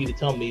like, you need to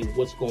tell me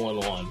what's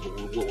going on.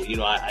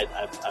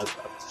 I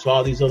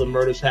saw these other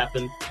murders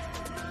happen.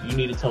 You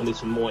need to tell me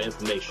some more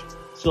information.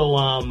 So,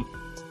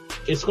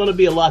 it's going to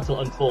be a lot to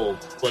unfold.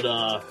 But,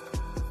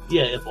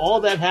 if all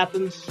that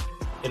happens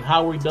and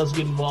Howard does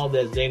get involved,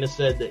 as Dana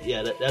said,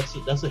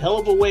 that's a hell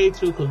of a way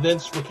to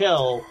convince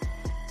Raquel,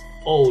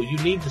 you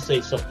need to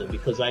say something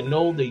because I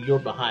know that you're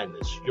behind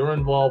this. You're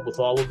involved with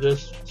all of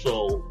this.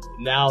 So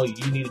now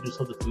you need to do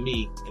something for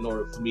me in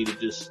order for me to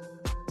just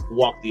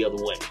walk the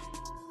other way.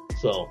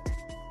 So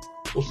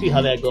we'll see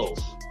how that goes.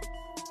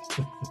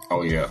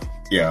 Oh, yeah.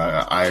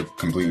 Yeah, I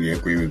completely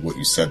agree with what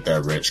you said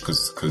there, Rich,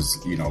 because,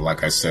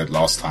 like I said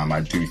last time, I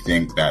do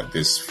think that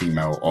this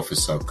female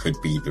officer could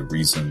be the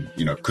reason,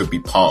 could be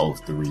part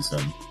of the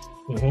reason,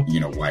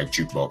 why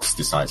Jukebox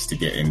decides to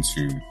get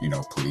into,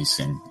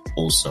 policing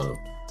also.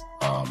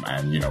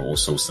 And,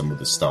 also some of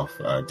the stuff,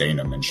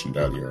 Dana mentioned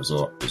earlier as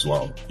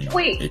well.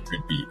 Wait.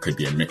 It could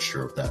be a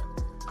mixture of that.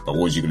 But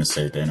what was you going to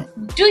say, Dana?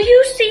 Do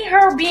you see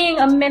her being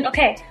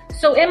okay,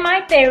 so in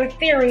my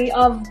theory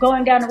of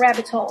going down a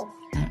rabbit's hole,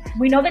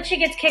 we know that she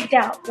gets kicked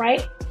out,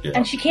 right? Yeah.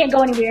 And she can't go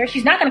anywhere.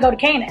 She's not going to go to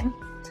Kanan.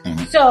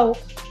 Mm-hmm. So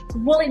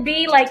will it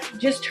be like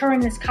just her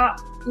and this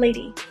cop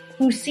lady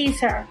who sees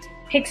her,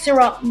 picks her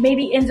up,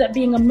 maybe ends up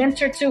being a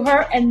mentor to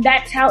her, and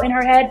that's how in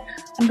her head,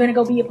 I'm going to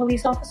go be a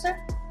police officer?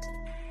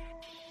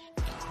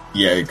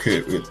 Yeah, it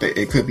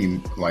could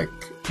be like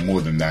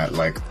more than that.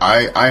 Like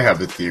I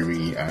have a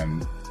theory,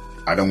 and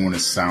I don't want to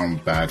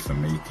sound bad for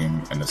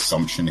making an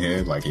assumption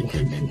here. Like it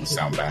could make me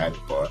sound bad,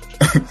 but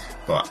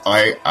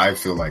I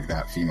feel like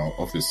that female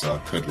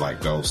officer could like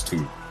girls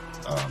too.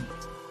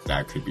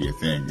 That could be a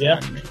thing. Yeah.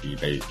 And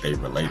maybe they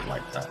relate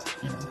like that,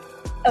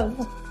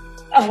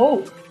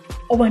 Oh,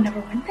 I never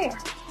went there.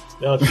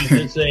 No, she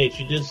did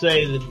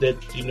say that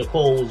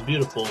Nicole was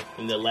beautiful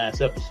in the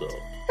last episode.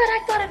 But I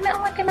thought it meant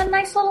like in a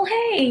nice little,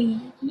 hey,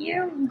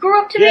 you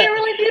grew up to be a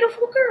really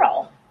beautiful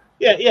girl.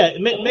 Yeah.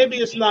 Maybe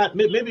it's not.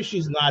 Maybe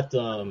she's not.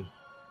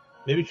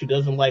 Maybe she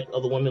doesn't like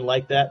other women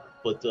like that.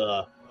 But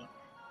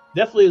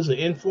definitely is an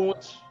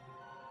influence.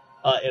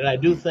 And I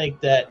do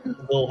think that,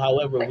 though,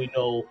 however, we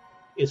know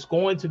it's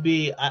going to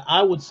be.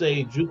 I would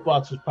say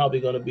Jukebox is probably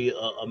going to be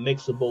a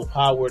mix of both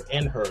Howard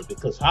and her,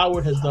 because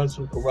Howard has done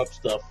some corrupt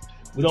stuff.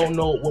 We don't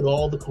know what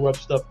all the corrupt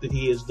stuff that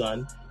he has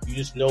done. You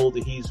just know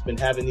that he's been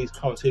having these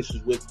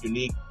conversations with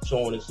Unique,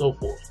 so on and so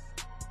forth.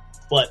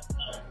 But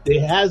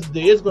there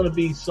is going to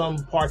be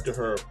some part to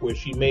her where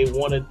she may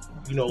want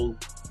to,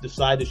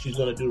 decide that she's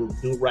going to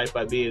do right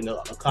by being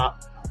a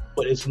cop.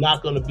 But it's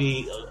not going to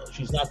be.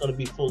 She's not going to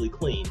be fully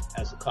clean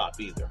as a cop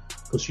either,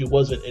 because she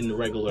wasn't in the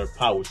regular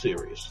Power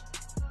series.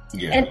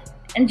 Yeah.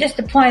 And just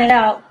to point it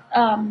out,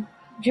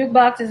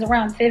 Jukebox is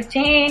around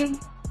 15,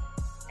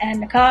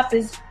 and the cop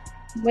is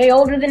way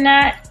older than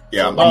that.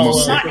 Yeah, I'm not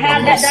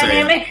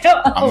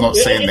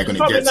saying they're going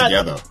to get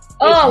together.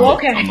 Oh,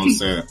 okay.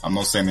 I'm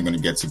not saying they're going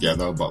to get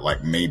together, but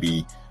like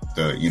maybe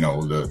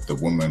the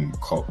woman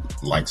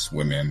likes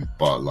women,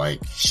 but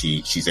like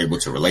she's able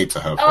to relate to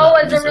her. Oh,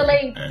 as it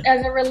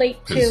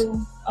relate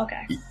to,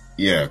 okay.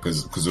 Yeah,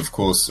 because of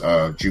course,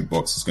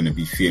 Jukebox is going to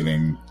be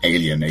feeling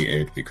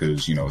alienated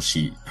because, you know,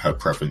 her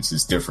preference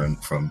is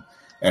different from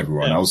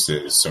everyone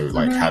else's. So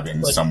like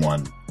having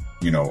someone,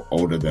 you know,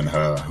 older than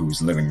her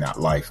who's living that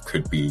life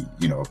could be,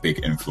 you know, a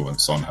big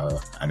influence on her.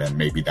 And then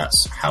maybe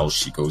that's how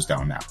she goes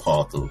down that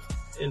path of,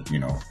 you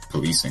know,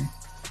 policing.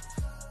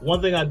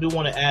 One thing I do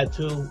want to add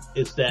too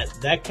is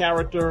that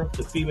character,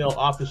 the female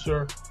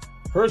officer,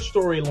 her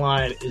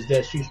storyline is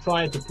that she's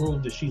trying to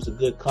prove that she's a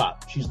good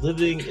cop. She's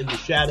living in the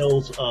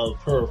shadows of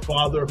her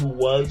father, who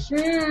was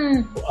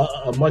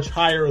a much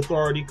higher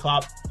authority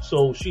cop.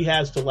 So she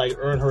has to like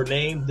earn her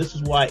name. This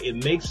is why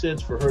it makes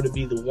sense for her to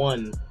be the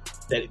one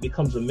that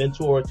becomes a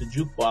mentor to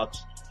Jukebox,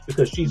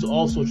 because she's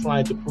also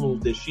trying to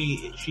prove that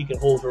she can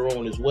hold her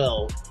own as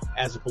well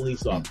as a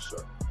police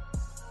officer.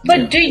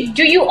 But do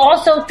you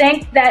also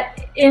think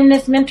that in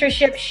this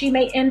mentorship she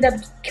may end up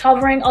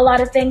covering a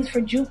lot of things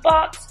for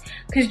Jukebox?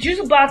 Because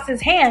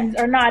Jukebox's hands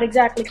are not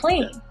exactly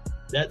clean.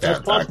 That's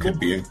possible. That could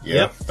be,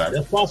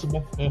 that's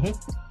possible. Mm-hmm.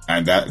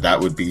 And that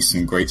would be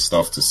some great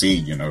stuff to see,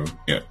 you know,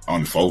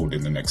 unfold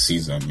in the next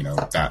season. You know,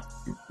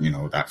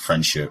 that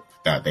friendship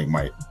that they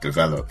might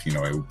develop. You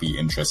know, it would be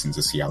interesting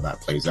to see how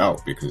that plays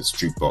out, because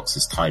Jukebox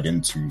is tied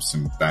into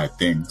some bad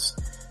things.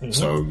 Mm-hmm.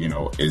 So, you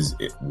know,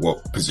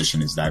 what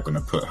position is that going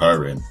to put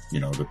her in? You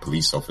know, the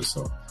police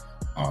officer.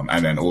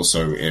 And then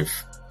also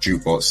if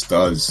Jukebox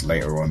does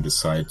later on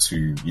decide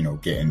to, you know,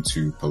 get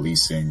into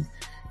policing,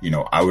 you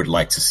know, I would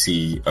like to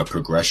see a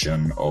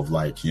progression of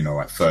like, you know,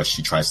 at first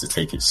she tries to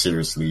take it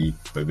seriously,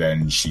 but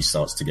then she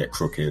starts to get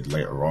crooked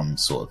later on,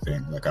 sort of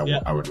thing. Like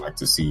I would like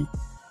to see,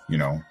 you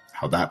know,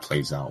 how that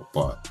plays out,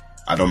 but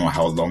I don't know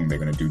how long they're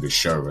going to do the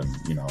show, and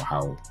you know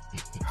how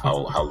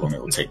long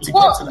it will take to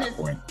get to that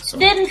point. So.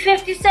 Didn't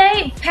 50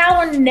 say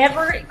power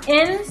never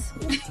ends?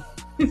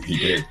 He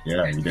did,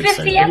 yeah. He did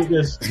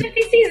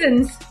 50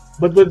 seasons.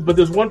 But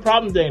there's one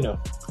problem, Dana.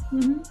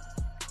 Mm-hmm.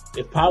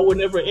 If power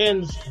never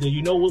ends, then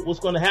you know what's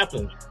going to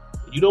happen.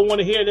 You don't want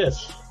to hear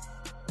this.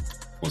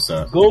 What's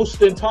that? Ghost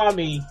and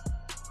Tommy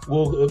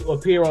will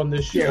appear on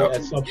this show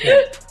at some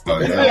point. Oh,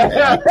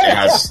 yeah.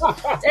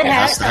 It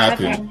has to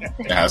happen.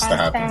 It has to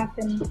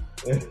happen.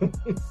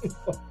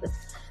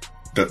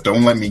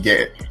 Don't let me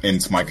get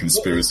into my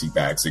conspiracy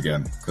bags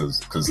again,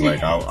 because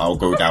like I'll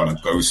go down a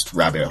ghost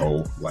rabbit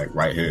hole like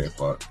right here.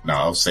 But no,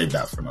 I'll save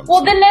that for another.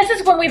 Well, then this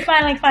is when we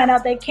finally find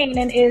out that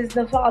Kanan is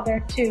the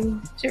father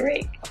to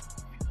Tariq.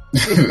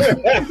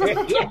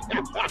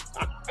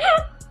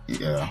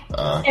 Yeah.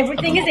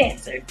 Everything is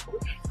answered.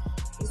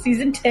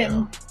 Season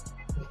 10.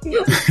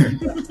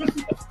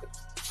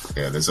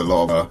 Yeah, there's a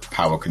lot of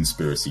power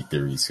conspiracy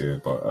theories here,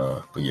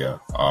 but yeah.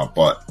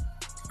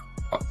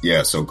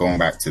 So going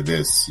back to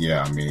this,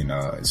 yeah, I mean,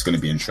 it's going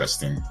to be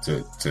interesting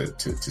to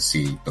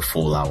see the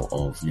fallout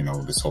of, you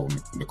know, this whole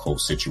Nicole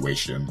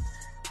situation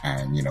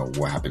and, you know,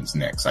 what happens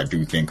next. I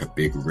do think a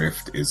big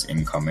rift is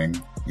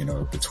incoming, you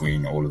know,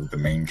 between all of the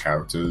main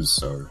characters.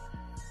 So,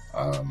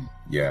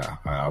 yeah,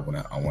 I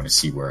want to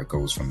see where it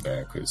goes from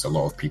there, because a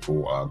lot of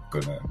people are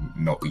going to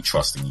not be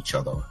trusting each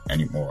other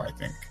anymore, I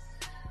think.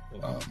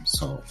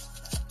 So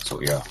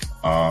yeah.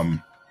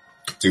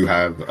 Do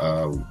have,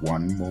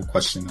 one more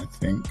question, I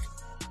think.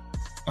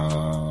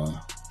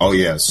 Oh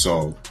yeah,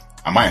 so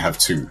I might have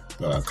two,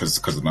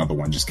 cause another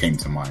one just came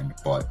to mind,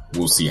 but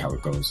we'll see how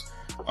it goes.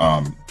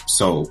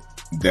 So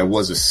there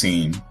was a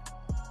scene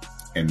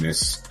in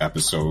this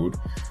episode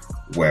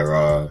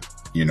where,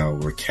 you know,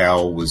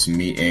 Raquel was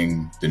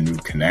meeting the new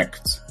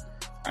Connect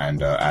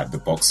and, at the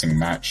boxing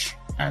match,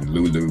 and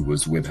Lulu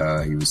was with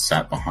her. He was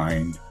sat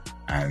behind,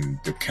 and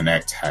the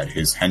Connect had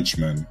his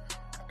henchman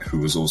who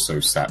was also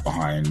sat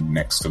behind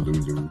next to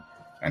Lulu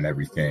and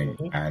everything.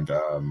 And,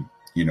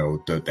 you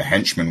know, the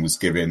henchman was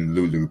giving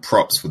Lulu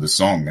props for the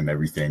song and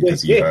everything,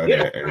 because he heard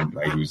it and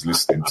like, he was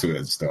listening to it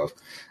and stuff.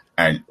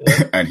 And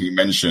and he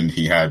mentioned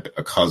he had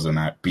a cousin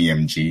at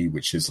BMG,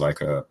 which is like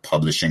a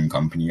publishing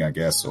company, I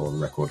guess, or a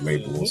record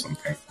label or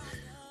something.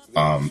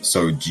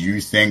 So do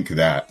you think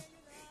that,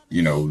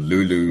 you know,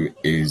 Lulu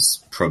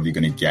is probably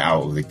going to get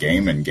out of the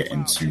game and get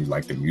into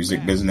like the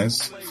music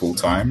business full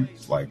time?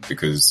 Like,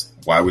 because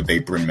why would they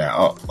bring that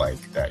up?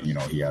 Like that, you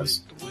know, he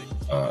has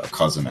a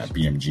cousin at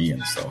BMG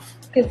and stuff.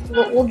 Because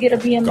we'll get a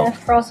BMF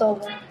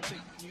crossover.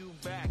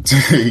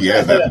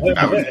 Yeah,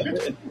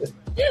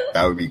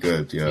 that would be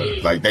good. Yeah,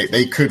 like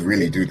they could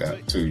really do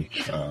that too.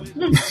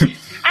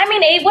 I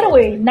mean, what are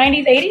we?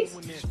 90s,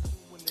 80s?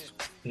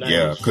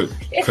 Yeah,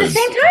 it's the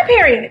same time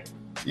period.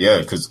 Yeah,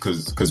 because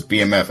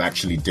BMF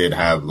actually did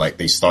have, like,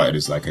 they started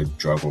as like a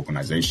drug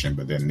organization,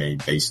 but then they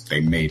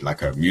made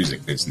like a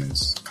music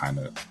business kind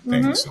of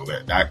thing. Mm-hmm. So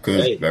that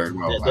could very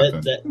well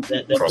happen.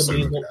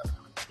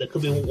 That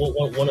could be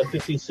one of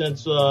 50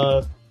 Cent's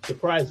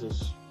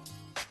surprises.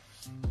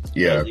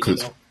 Yeah,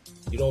 because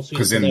you don't see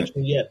the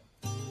connection yet.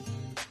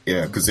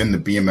 Yeah, because in the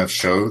BMF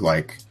show,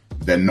 like,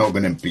 they're not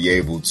going to be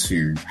able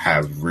to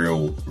have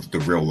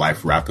the real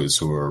life rappers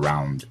who are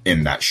around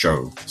in that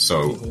show.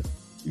 So,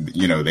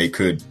 you know, they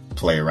could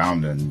play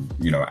around and,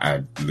 you know,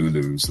 add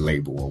Lulu's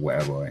label or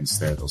whatever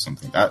instead or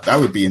something. That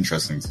would be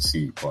interesting to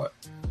see. But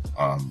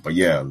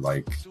yeah,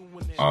 like,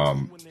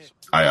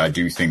 I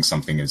do think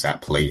something is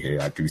at play here.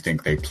 I do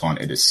think they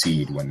planted a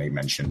seed when they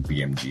mentioned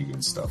BMG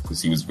and stuff,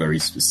 because he was very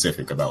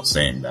specific about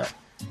saying that.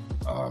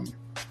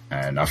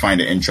 And I find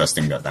it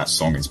interesting that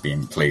song is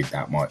being played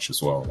that much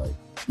as well.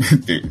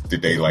 Like,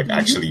 did they like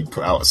actually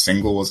put out a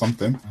single or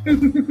something?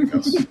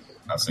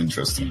 That's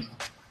interesting.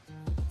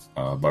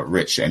 But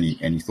Rich,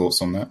 any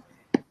thoughts on that?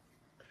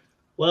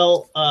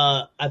 Well,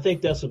 I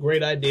think that's a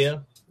great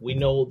idea. We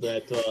know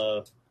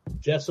that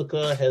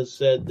Jessica has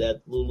said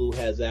that Lulu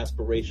has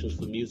aspirations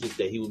for music,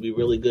 that he would be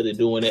really good at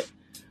doing it.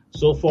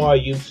 So far,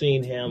 you've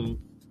seen him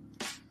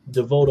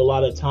devote a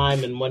lot of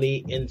time and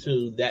money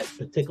into that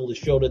particular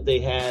show that they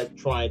had,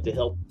 trying to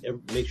help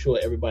make sure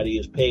everybody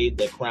is paid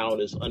that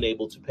Crown is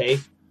unable to pay.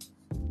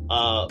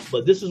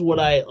 But this is what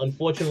I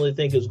unfortunately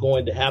think is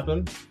going to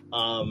happen.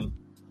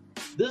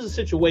 This is a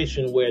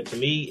situation where, to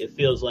me, it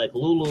feels like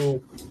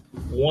Lulu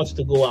wants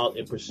to go out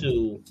and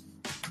pursue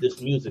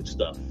this music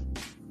stuff,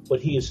 but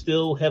he is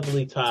still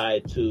heavily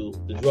tied to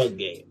the drug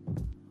game.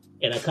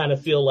 And I kind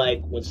of feel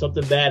like when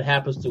something bad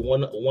happens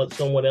to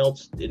someone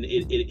else,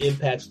 it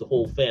impacts the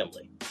whole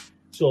family.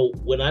 So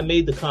when I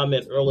made the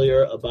comment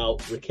earlier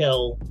about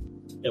Raquel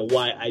and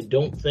why I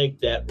don't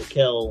think that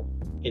Raquel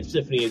and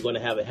Symphony are going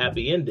to have a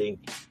happy ending,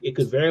 it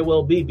could very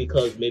well be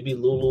because maybe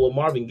Lulu or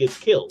Marvin gets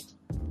killed.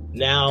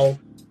 Now,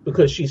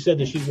 because she said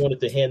that she wanted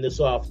to hand this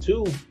off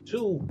to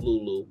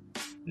Lulu,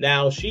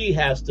 now she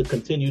has to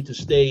continue to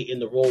stay in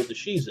the role that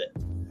she's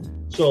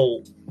in.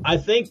 So I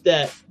think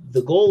that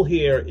the goal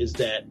here is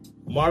that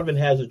Marvin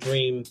has a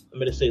dream. I'm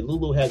going to say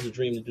Lulu has a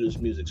dream to do this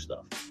music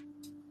stuff.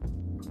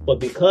 But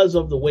because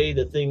of the way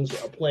that things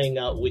are playing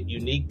out with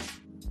Unique,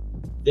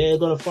 they're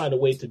going to find a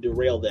way to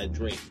derail that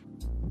dream.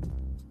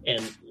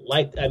 And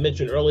like I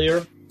mentioned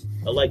earlier,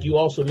 like you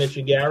also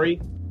mentioned,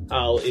 Gary,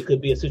 how it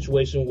could be a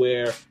situation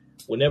where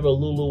whenever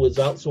Lulu is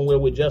out somewhere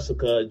with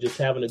Jessica, just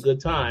having a good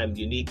time,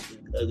 Unique,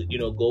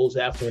 goes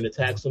after and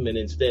attacks him, and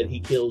instead he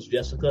kills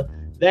Jessica.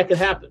 That could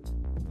happen.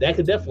 That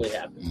could definitely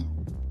happen.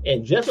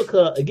 And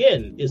Jessica,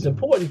 again, is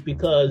important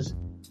because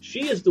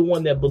she is the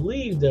one that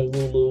believed in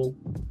Lulu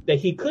that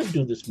he could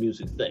do this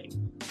music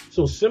thing.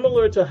 So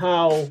similar to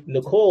how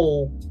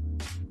Nicole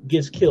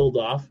gets killed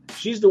off,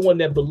 she's the one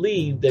that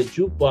believed that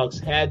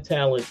Jukebox had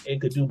talent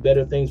and could do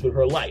better things with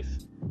her life.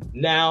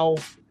 Now,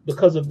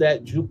 because of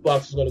that,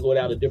 Jukebox is going to go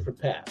down a different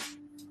path.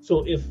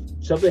 So if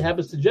something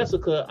happens to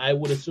Jessica, I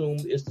would assume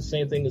it's the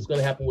same thing that's going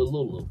to happen with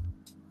Lulu.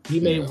 He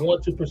may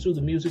want to pursue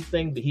the music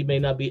thing, but he may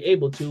not be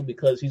able to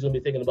because he's going to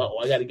be thinking about,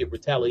 I got to get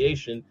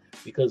retaliation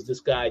because this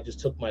guy just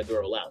took my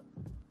girl out.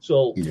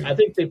 So I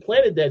think they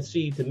planted that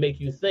seed to make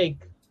you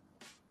think,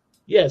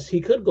 yes, he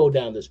could go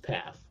down this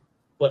path,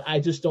 but I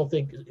just don't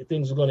think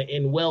things are going to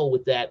end well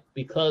with that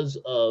because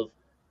of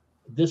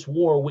this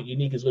war with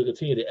Unique is going to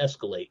continue to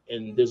escalate,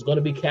 and there's going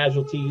to be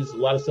casualties. A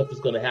lot of stuff is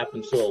going to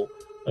happen. So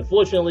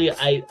unfortunately,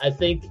 I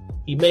think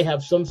he may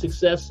have some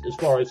success as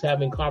far as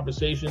having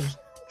conversations,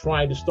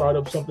 trying to start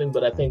up something,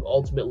 but I think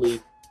ultimately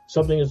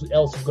something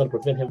else is going to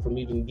prevent him from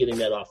even getting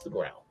that off the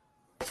ground.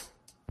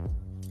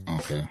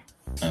 Okay.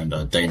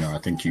 And Dana, I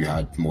think you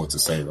had more to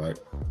say, right?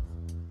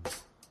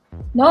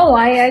 No,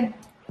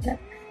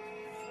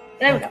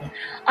 there we go.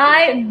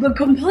 I would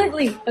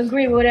completely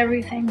agree with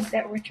everything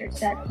that Richard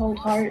said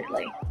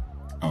wholeheartedly.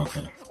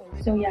 Okay.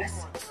 So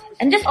yes.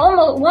 And just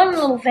almost one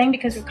little thing,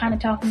 because we're kind of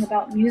talking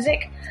about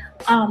music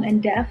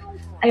and death,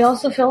 I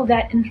also feel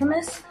that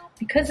Infamous,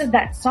 because of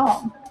that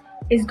song,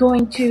 it's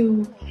going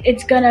to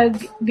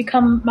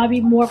become maybe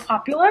more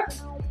popular,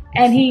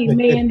 and he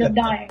may end up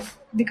dying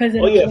because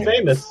of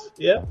Famous.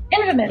 Yeah.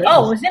 Infamous. Famous.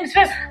 Oh, his name is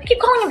Famous. I keep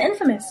calling him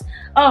Infamous.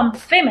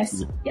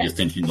 Famous. Yes. You're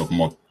thinking of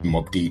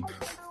Mob Deep.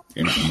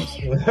 Infamous.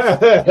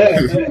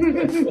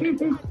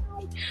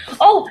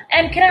 Oh,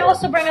 and can I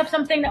also bring up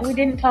something that we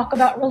didn't talk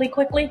about really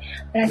quickly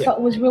that I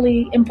thought was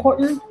really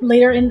important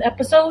later in the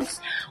episodes,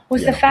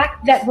 was the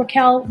fact that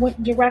Raquel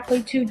went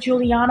directly to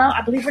Juliana.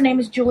 I believe her name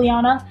is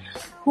Juliana,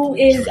 who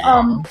is,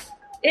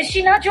 is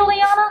she not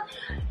Juliana?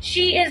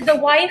 She is the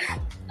wife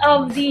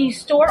of the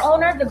store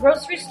owner, the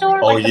grocery store,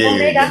 the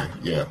bodega.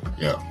 Yeah.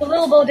 The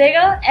little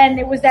bodega, and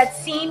it was that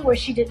scene where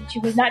she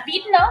was not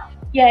beaten up.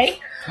 Yay.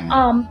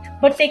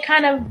 But they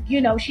kind of,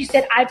 she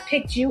said, I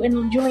picked you,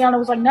 and Juliana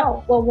was like,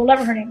 no. Well,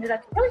 whatever her name is. I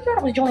really thought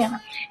it was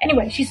Juliana.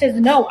 Anyway, she says,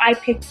 no, I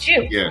picked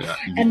you. Yeah,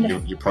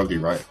 you're probably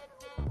right.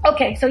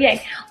 Okay, so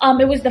yay.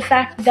 It was the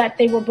fact that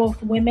they were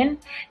both women,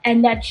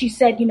 and that she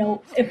said,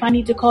 if I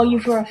need to call you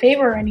for a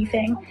favor or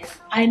anything,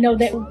 I know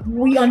that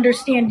we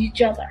understand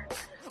each other.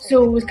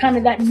 So it was kind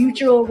of that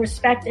mutual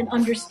respect and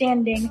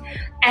understanding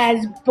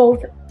as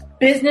both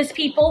business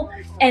people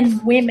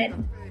and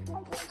women.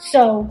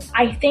 So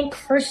I think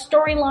her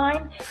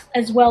storyline,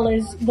 as well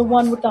as the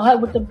one with the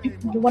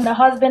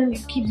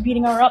husband keeps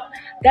beating her up,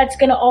 that's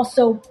going to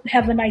also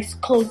have a nice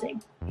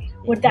closing.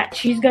 with that.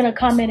 She's gonna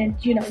come in and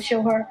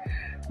show her,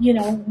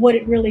 what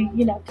it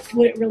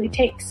really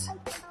takes.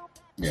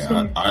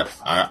 Yeah,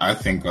 I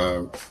think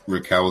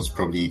Raquel's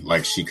probably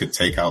like she could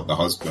take out the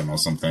husband or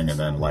something, and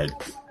then like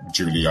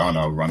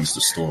Juliana runs the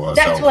store herself.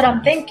 That's what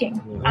I'm thinking.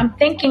 Mm-hmm. I'm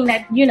thinking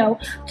that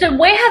the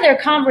way how their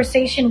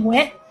conversation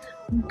went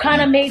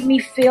kind of made me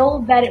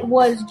feel that it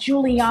was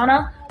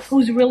Juliana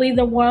who's really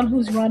the one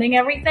who's running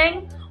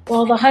everything,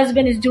 while the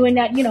husband is doing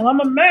that.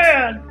 I'm a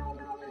man,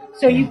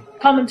 so you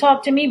come and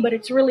talk to me, but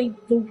it's really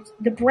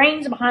the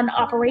brains behind the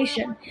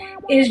operation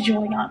is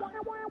Juliana.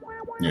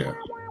 Yeah.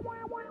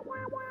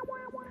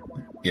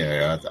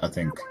 Yeah, I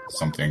think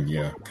something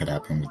could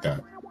happen with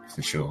that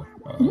for sure,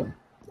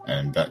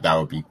 and that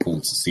would be cool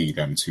to see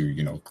them two,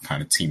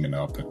 kind of teaming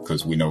up,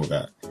 because we know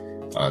that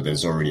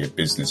there's already a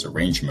business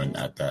arrangement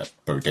at that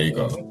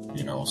bodega,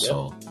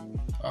 so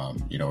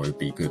it'd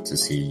be good to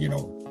see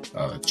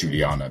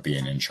Juliana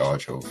being in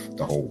charge of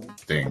the whole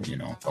thing, the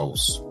whole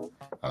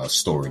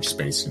storage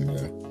space in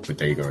the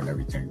bodega and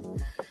everything.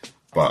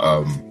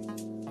 But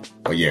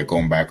yeah,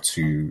 going back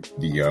to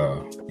the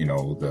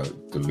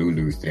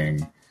Lulu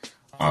thing.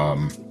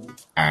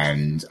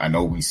 And I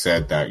know we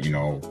said that,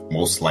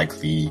 most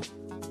likely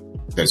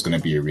there's going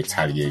to be a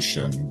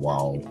retaliation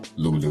while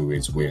Lulu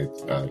is with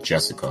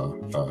Jessica.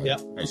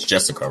 It's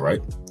Jessica,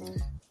 right?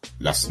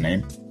 That's the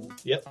name?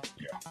 Yep.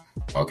 Yeah.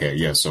 Okay,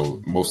 yeah,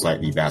 so most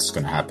likely that's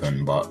going to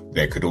happen, but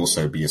there could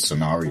also be a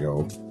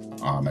scenario,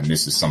 and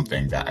this is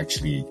something that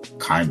actually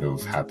kind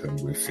of happened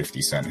with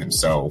 50 Cent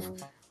himself,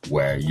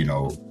 where,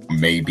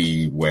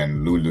 maybe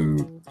when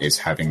Lulu is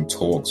having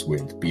talks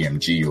with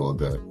BMG or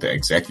the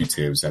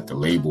executives at the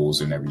labels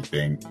and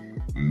everything,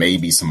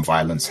 maybe some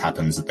violence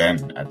happens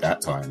then at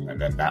that time, and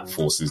then that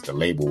forces the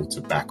label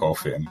to back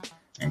off him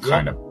and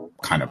kind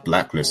of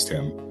blacklist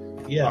him.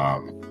 Yeah.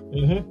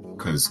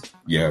 Because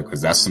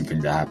that's something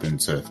that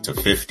happened to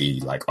 50,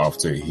 like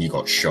after he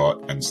got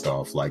shot and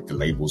stuff, like the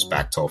labels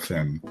backed off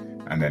him.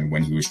 And then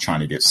when he was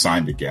trying to get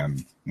signed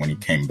again, when he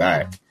came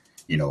back,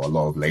 a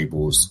lot of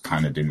labels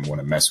kind of didn't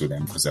want to mess with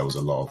him because there was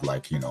a lot of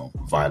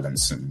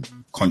violence and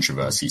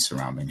controversy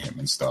surrounding him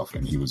and stuff.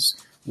 And he was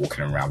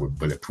walking around with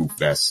bulletproof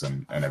vests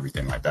and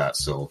everything like that.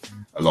 So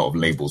a lot of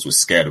labels were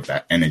scared of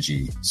that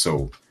energy.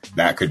 So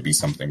that could be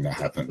something that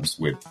happens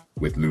with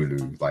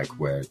Lulu, like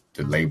where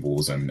the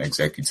labels and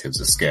executives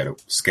are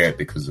scared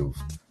because of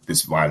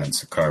this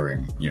violence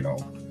occurring,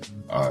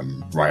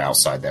 right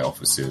outside their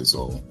offices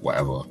or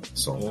whatever.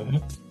 So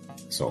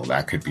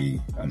that could be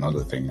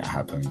another thing that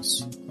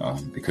happens,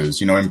 because,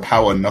 in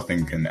power,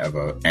 nothing can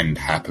ever end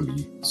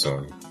happily.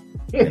 So,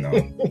 it's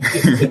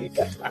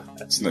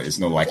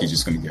not like he's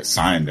just going to get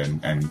signed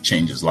and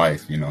change his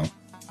life,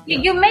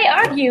 You may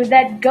argue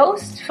that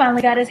Ghost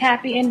finally got his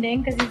happy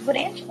ending because he's with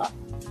Angela.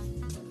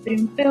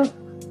 Boom, boom.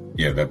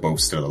 Yeah, they're both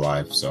still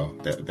alive, so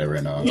they're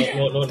in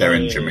they're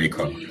in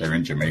Jamaica. They're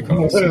in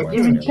Jamaica.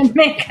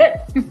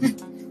 Jamaica.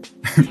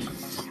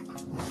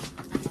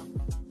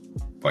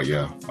 But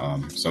yeah,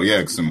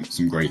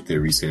 some great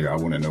theories here. I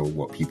want to know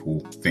what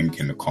people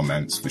think in the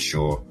comments for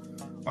sure.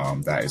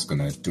 That is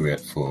going to do it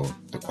for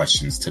the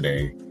questions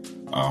today.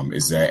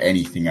 Is there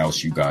anything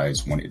else you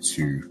guys wanted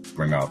to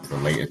bring up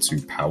related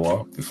to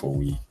power before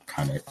we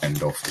kind of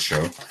end off the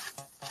show?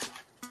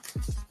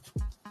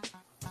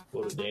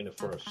 Go to Dana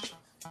first.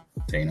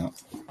 Dana?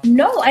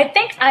 No, I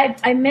think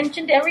I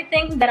mentioned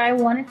everything that I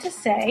wanted to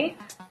say.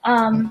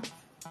 I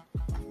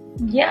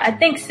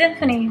think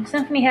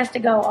Symphony has to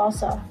go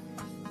also.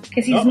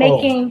 Because he's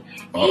making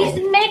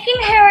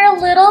her a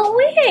little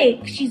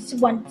weak. She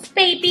wants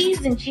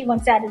babies and she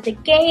wants out of the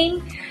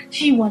game.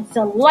 She wants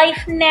a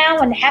life now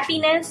and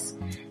happiness.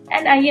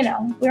 And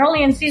we're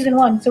only in season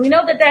 1, so we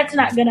know that that's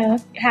not gonna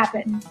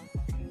happen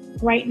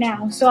right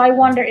now. So I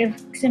wonder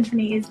if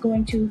Symphony is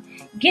going to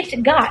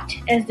get got,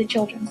 as the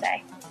children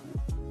say.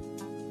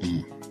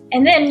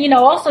 And then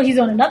also he's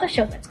on another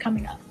show that's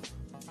coming up.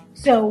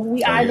 So we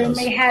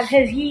may have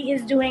he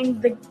is doing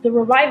the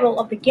revival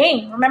of the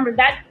game. Remember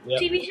that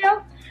TV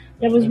show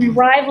that was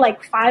revived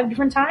like 5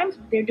 different times?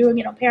 They're doing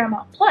it on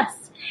Paramount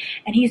Plus,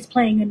 and he's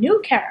playing a new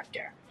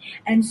character.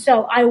 And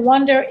so I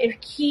wonder if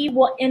he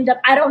will end up,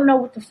 I don't know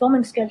what the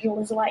filming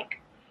schedule is like.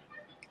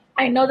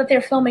 I know that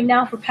they're filming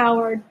now for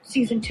Power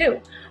Season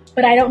 2,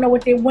 but I don't know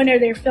when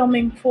they're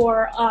filming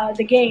for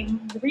the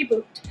game, the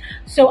reboot.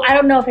 So I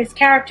don't know if his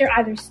character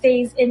either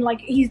stays in,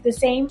 like, he's the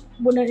same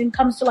when it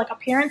comes to, like,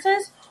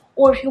 appearances,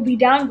 or if he'll be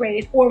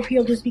downgraded, or if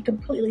he'll just be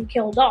completely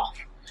killed off.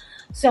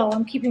 So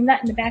I'm keeping that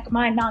in the back of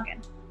my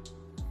noggin.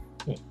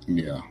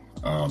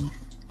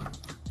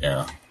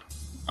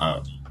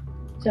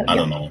 I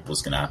don't know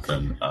what's gonna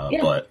happen,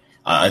 but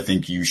I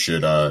think you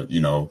should,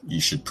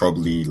 you should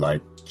probably like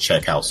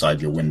check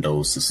outside your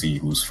windows to see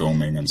who's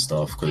filming and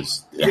stuff,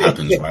 because it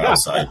happens right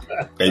outside.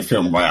 They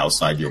film right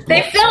outside your block.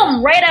 They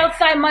film right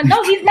outside my.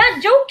 No, he's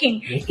not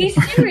joking. He's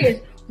serious.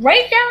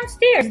 Right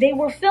downstairs, they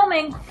were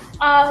filming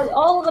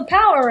all of the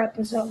Power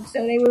episodes,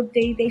 so they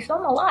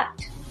film a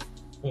lot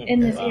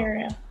in this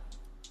area.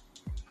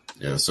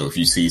 Yeah, so if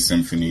you see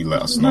Symphony,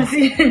 let us know.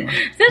 Symphony,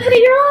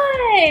 you're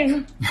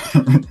live.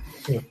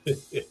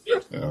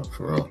 Yeah,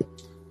 for real.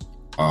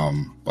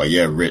 But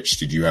yeah, Rich,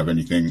 did you have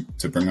anything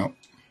to bring up?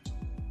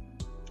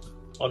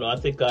 Oh no, I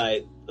think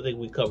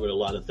we covered a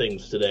lot of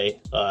things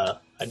today. I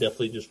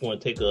definitely just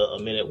want to take a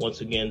minute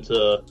once again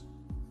to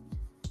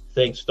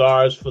thank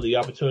Stars for the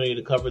opportunity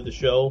to cover the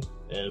show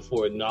and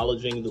for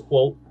acknowledging the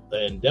quote.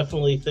 And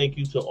definitely thank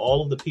you to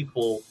all of the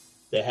people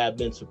that have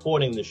been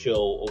supporting the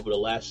show over the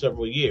last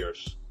several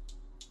years.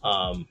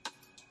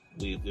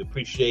 We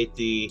appreciate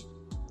the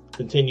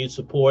continued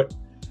support.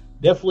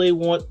 Definitely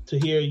want to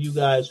hear you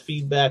guys'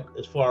 feedback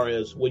as far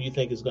as what you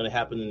think is going to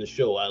happen in the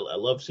show. I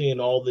love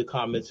seeing all the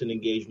comments and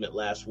engagement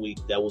last week.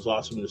 That was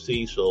awesome to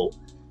see. So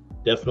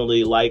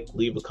definitely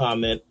leave a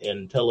comment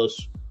and tell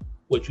us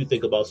what you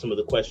think about some of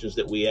the questions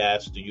that we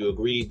asked. Do you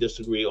agree,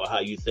 disagree, or how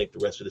you think the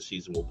rest of the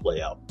season will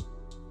play out?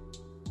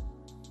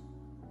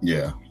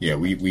 Yeah,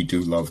 we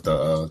do love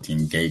the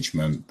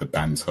engagement, the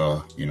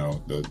banter,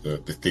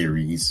 the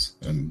theories,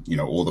 and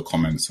all the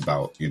comments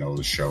about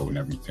the show and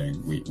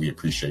everything. We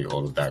appreciate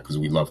all of that because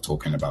we love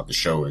talking about the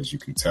show, as you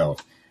can tell,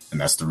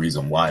 and that's the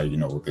reason why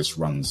this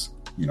runs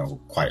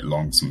quite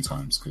long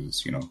sometimes,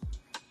 because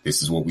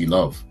this is what we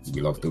love.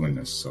 We love doing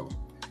this, so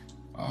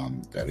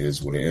that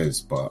is what it is.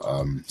 But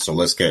so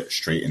let's get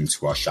straight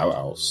into our shout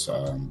outs,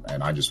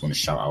 and I just want to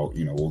shout out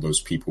all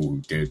those people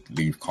who did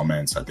leave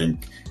comments. I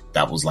think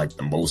that was like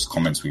the most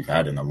comments we've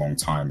had in a long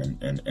time in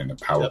the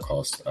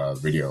Powercast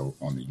video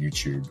on the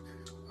YouTube.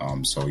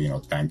 So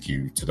thank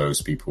you to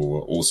those people.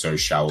 Also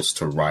shouts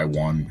to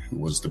Raiwan, who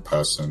was the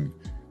person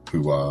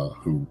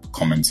who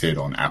commented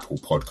on Apple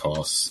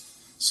Podcasts.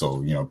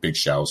 So big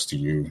shouts to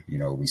you.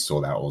 We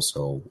saw that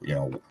also.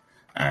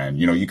 And,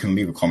 you can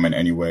leave a comment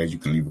anywhere. You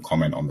can leave a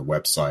comment on the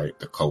website,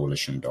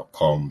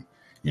 thecoalition.com.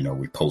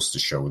 We post the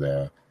show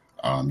there.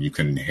 You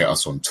can hit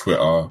us on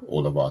Twitter.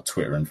 All of our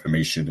Twitter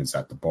information is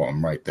at the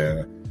bottom right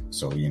there.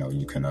 So,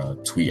 you can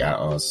tweet at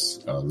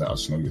us, let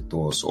us know your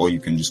thoughts, or you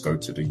can just go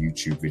to the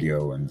YouTube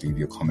video and leave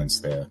your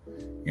comments there.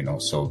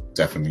 So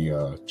definitely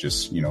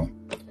just,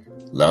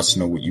 let us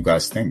know what you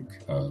guys think,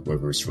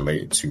 whether it's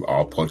related to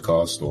our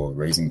podcast or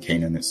Raising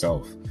Kanan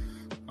itself.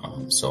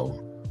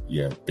 So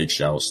yeah, big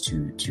shouts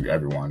to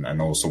everyone.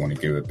 And I also want to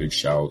give a big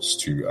shouts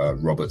to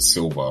Robert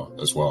Silva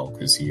as well,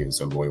 because he is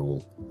a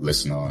loyal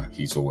listener.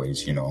 He's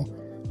always,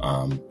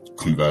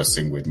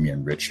 conversing with me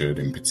and Richard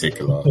in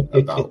particular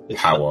about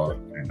power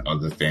and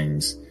other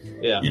things.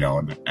 Yeah.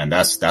 And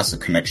that's a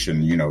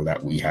connection,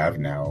 that we have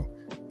now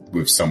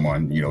with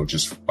someone,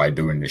 just by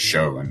doing this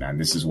show. And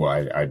this is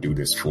what I do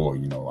this for.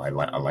 I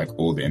like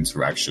all the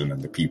interaction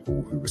and the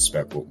people who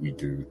respect what we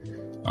do.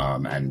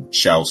 And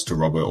shouts to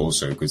Robert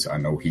also, because I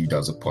know he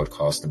does a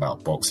podcast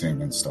about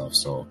boxing and stuff.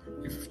 So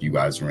if you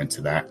guys are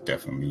into that,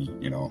 definitely,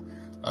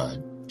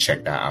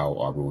 check that out.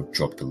 I will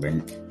drop the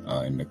link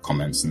in the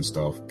comments and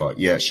stuff. But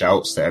yeah,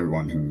 shouts to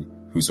everyone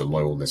who's a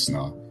loyal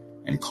listener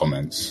and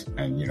comments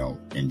and,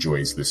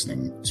 enjoys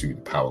listening to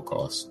the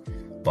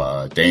Powercast.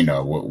 But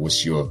Dana,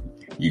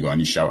 you got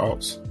any shout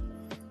outs?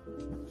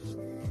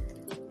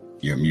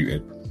 You're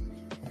muted.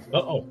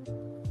 Uh-oh.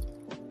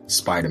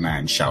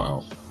 Spider-Man shout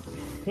out.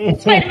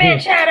 Spider-Man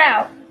shout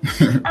out.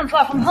 I'm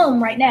far from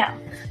home right now.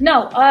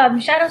 No,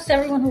 shout outs to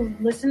everyone who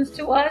listens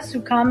to us,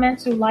 who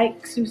comments, who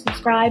likes, who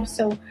subscribes.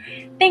 So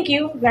thank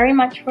you very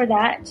much for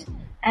that.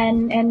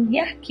 And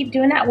yeah, keep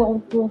doing that.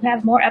 We'll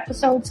have more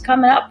episodes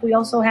coming up. We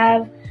also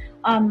have,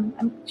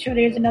 I'm sure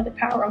there's another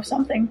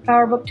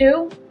Power Book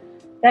 2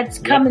 that's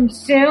coming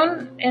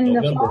soon in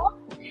the fall,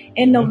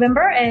 in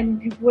November,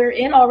 and we're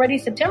in already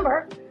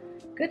September.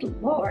 Good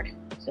Lord.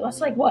 So that's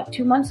like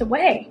 2 months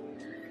away.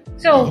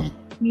 So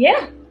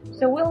yeah.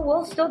 So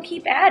we'll still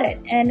keep at it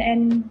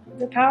and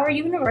the Power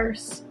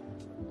universe.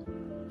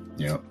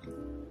 Yep.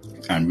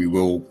 And we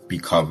will be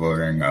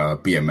covering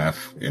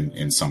BMF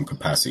in some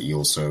capacity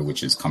also,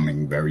 which is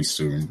coming very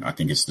soon. I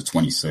think it's the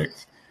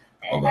 26th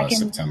of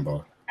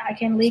September. I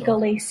can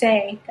legally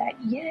say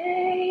that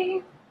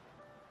yay.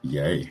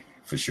 Yay,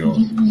 for sure.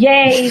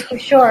 Yay, for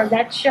sure.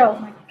 That show,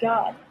 my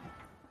God.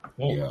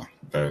 Yeah,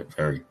 very,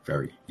 very,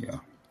 very, yeah.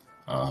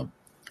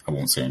 I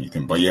won't say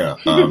anything, but yeah.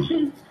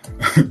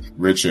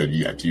 Richard,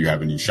 do you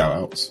have any shout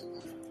outs?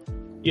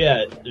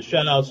 Yeah, the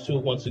shout outs to,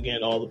 once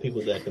again, all the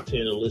people that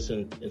continue to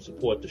listen and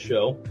support the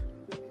show.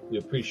 We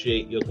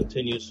appreciate your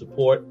continued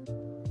support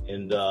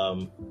and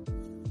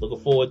looking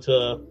forward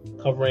to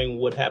covering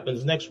what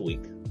happens next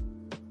week.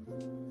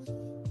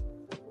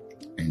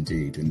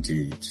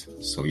 Indeed.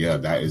 So yeah,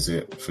 that is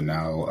it for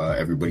now.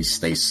 Everybody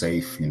stay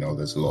safe.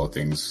 There's a lot of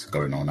things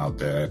going on out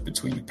there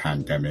between the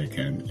pandemic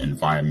and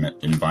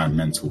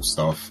environmental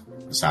stuff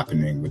that's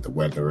happening with the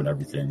weather and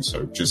everything.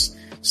 So just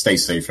stay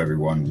safe,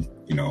 everyone.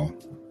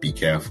 Be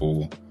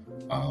careful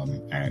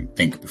and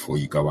think before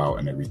you go out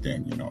and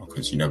everything,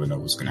 because you never know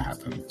what's going to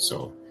happen.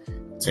 So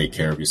take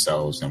care of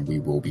yourselves, and we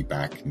will be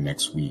back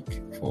next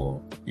week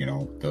for,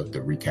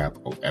 the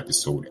recap of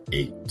episode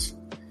 8.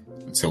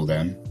 Until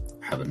then,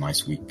 have a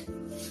nice week.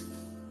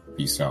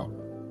 Peace out.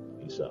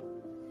 Peace out.